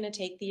actually going to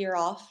take the year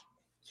off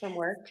from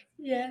work.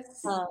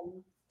 Yes. I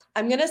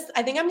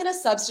think I'm going to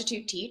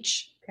substitute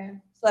teach. Okay.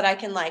 So that I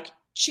can like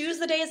choose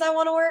the days I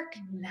want to work.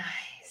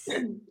 Nice.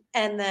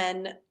 And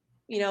then,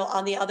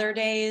 on the other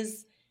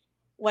days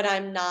when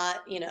I'm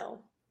not,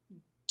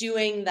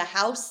 doing the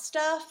house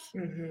stuff,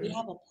 we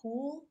have a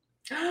pool.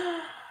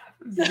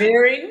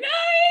 Very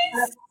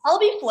nice. I'll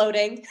be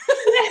floating.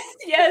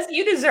 Yes,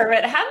 you deserve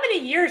it. How many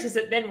years has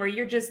it been where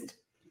you're just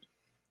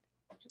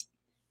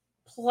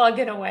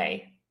plugging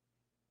away?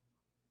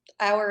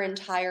 Our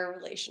entire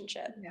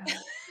relationship.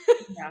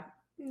 Yeah.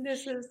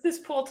 This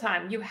pool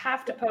time. You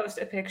have to post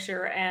a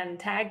picture and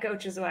tag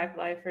Coach's Wife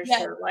Life for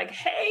sure. Like,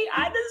 hey,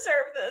 I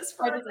deserve this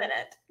for a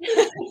minute.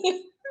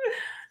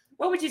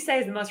 What would you say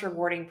is the most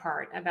rewarding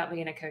part about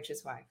being a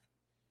coach's wife?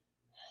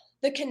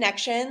 The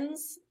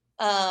connections,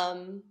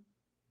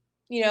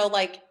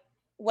 like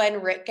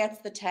when Rick gets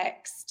the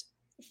text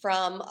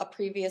from a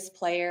previous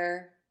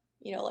player,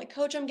 like,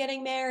 Coach, I'm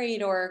getting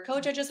married, or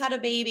Coach, I just had a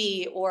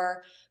baby,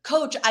 or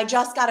Coach, I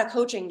just got a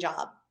coaching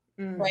job,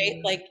 right?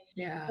 Like,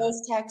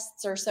 those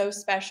texts are so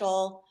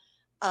special.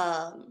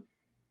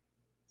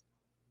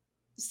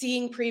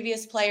 Seeing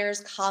previous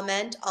players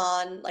comment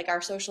on like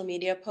our social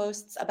media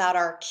posts about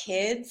our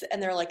kids,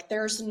 and they're like,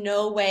 there's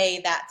no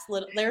way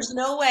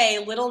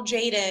little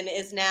Jaden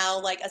is now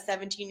like a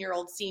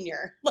 17-year-old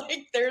senior.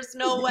 Like, there's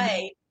no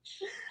way.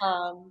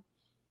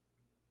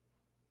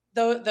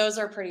 Those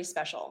are pretty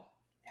special.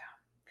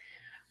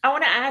 I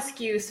want to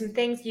ask you some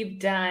things you've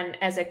done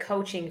as a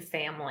coaching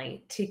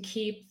family to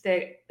keep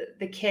the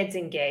kids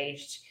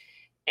engaged.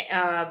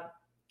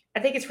 I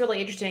think it's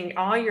really interesting.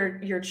 All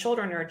your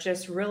children are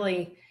just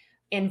really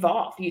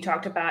involved. You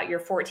talked about your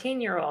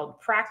 14-year-old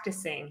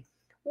practicing.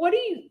 What do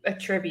you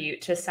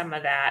attribute to some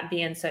of that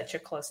being such a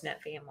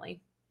close-knit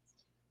family?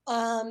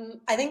 I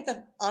think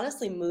that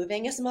honestly,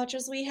 moving as much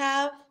as we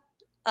have,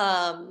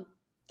 are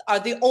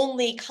the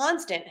only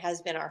constant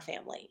has been our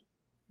family.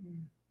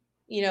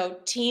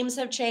 Teams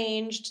have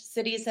changed,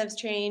 cities have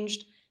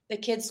changed. The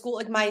kid's school,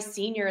 like my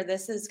senior,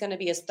 this is going to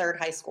be his third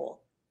high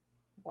school.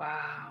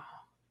 Wow.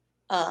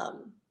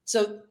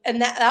 So,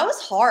 and that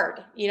was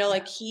hard,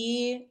 like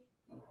he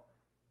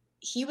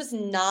was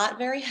not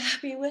very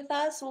happy with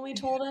us when we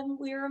told him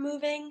we were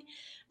moving.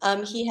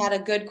 He had a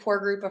good core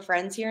group of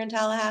friends here in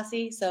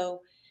Tallahassee,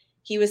 so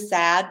he was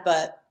sad,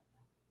 but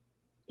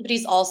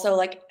he's also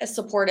like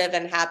supportive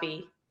and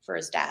happy for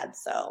his dad.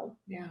 So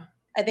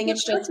I think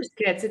it's just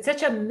kids. It's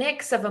such a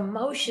mix of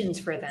emotions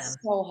for them. It's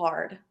so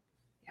hard.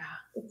 Yeah,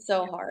 it's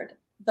so hard.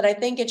 But I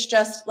think it's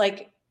just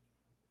like,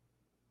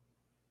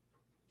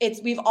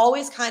 we've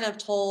always kind of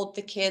told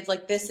the kids,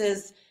 like,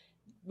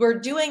 we're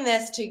doing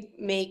this to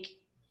make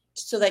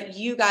so that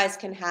you guys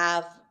can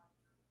have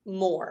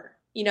more,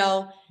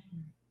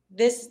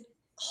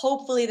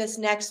 hopefully this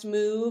next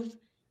move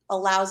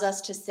allows us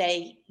to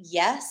say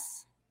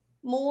yes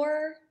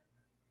more,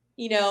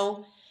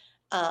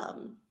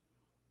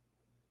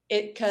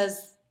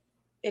 because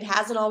it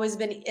hasn't always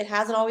been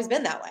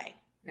that way.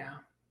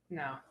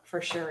 No,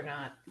 for sure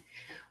not.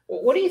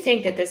 What do you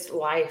think that this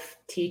life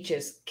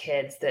teaches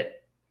kids that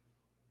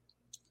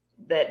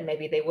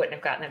maybe they wouldn't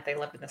have gotten if they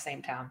lived in the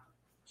same town?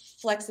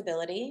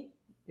 Flexibility.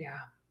 Yeah.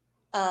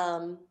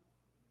 A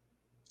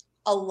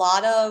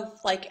lot of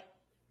like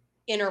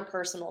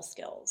interpersonal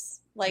skills.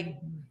 Like,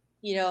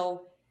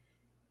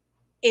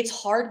 it's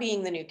hard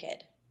being the new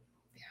kid.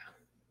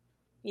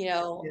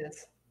 Yeah.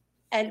 Yes.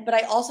 But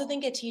I also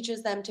think it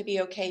teaches them to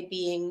be okay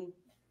being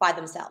by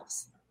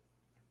themselves.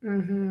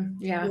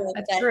 Mm-hmm. Yeah,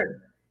 that's true.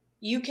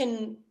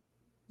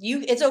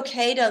 It's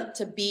okay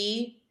to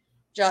be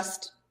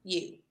just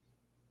you.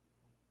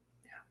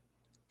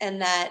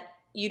 And that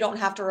you don't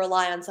have to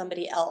rely on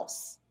somebody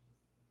else.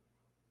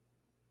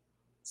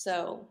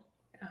 So.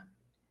 Yeah,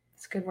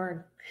 that's a good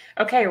word.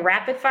 Okay,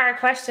 rapid fire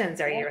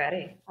questions. Are you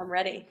ready? I'm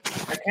ready.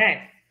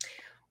 Okay.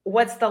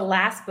 What's the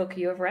last book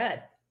you have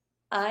read?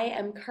 I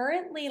am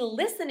currently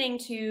listening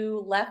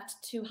to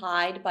Left to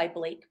Hide by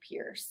Blake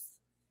Pierce.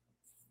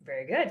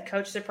 Very good.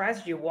 Coach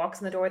surprises you, walks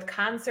in the door with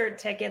concert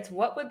tickets.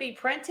 What would be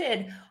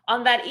printed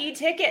on that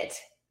e-ticket?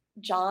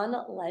 John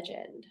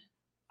Legend.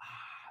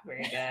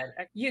 Very good.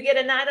 You get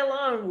a night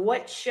alone.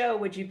 What show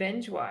would you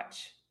binge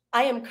watch?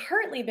 I am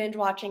currently binge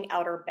watching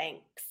Outer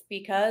Banks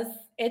because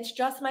it's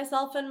just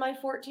myself and my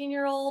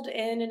 14-year-old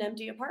in an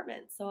empty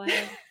apartment. So I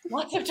have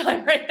lots of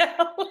time right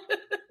now.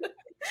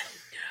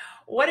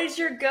 What is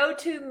your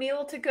go-to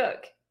meal to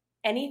cook?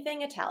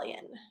 Anything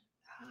Italian.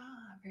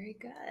 Very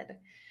good.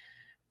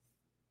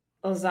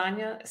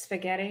 Lasagna,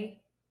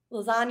 spaghetti?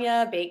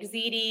 Lasagna, baked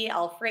ziti,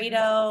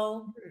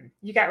 Alfredo.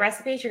 You got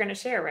recipes you're going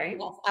to share, right?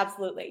 Yes,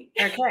 absolutely.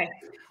 Okay.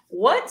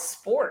 What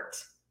sport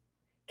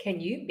can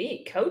you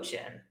beat Coach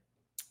in?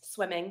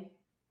 Swimming.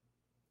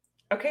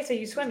 Okay, so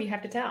you swim, you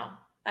have to tell.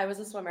 I was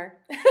a swimmer.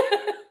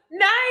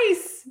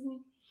 Nice.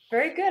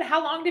 Very good.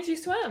 How long did you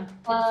swim?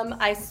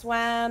 I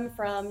swam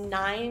from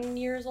 9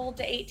 years old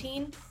to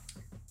 18.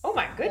 Oh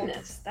my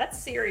goodness, that's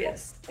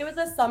serious. It was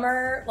a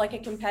summer, like a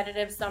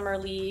competitive summer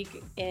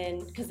league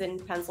because in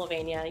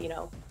Pennsylvania,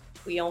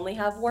 we only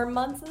have warm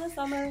months in the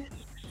summer.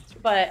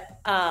 But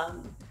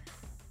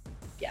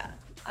yeah,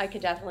 I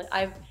could definitely.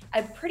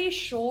 I'm pretty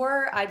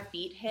sure I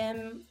beat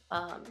him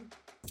on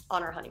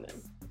our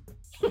honeymoon.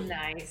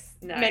 Nice.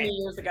 Many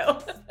years ago.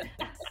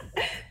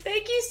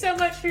 Thank you so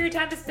much for your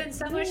time. It's been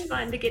so much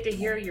fun to get to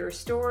hear your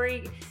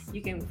story.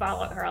 You can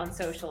follow her on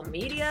social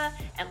media,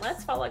 and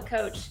let's follow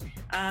Coach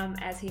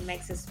as he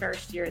makes his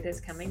first year this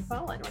coming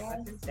fall at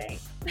Northwestern State.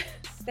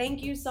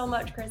 Thank you so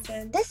much,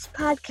 Kristen. This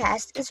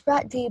podcast is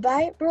brought to you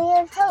by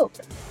Ruler of Hope.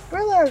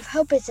 Ruler of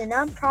Hope is a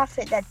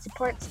nonprofit that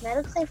supports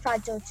medically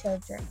fragile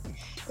children.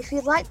 If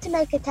you'd like to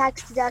make a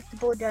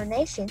tax-deductible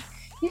donation,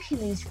 you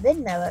can use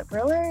Venmo at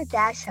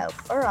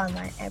Ruler-Hope or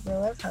online at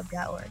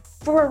rulerofhope.org.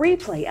 For a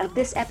replay of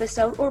this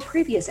episode or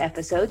previous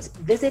episodes,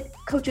 visit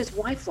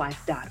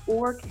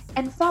coacheswifelife.org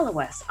and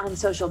follow us on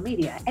social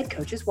media at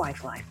Coaches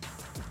Wife Life.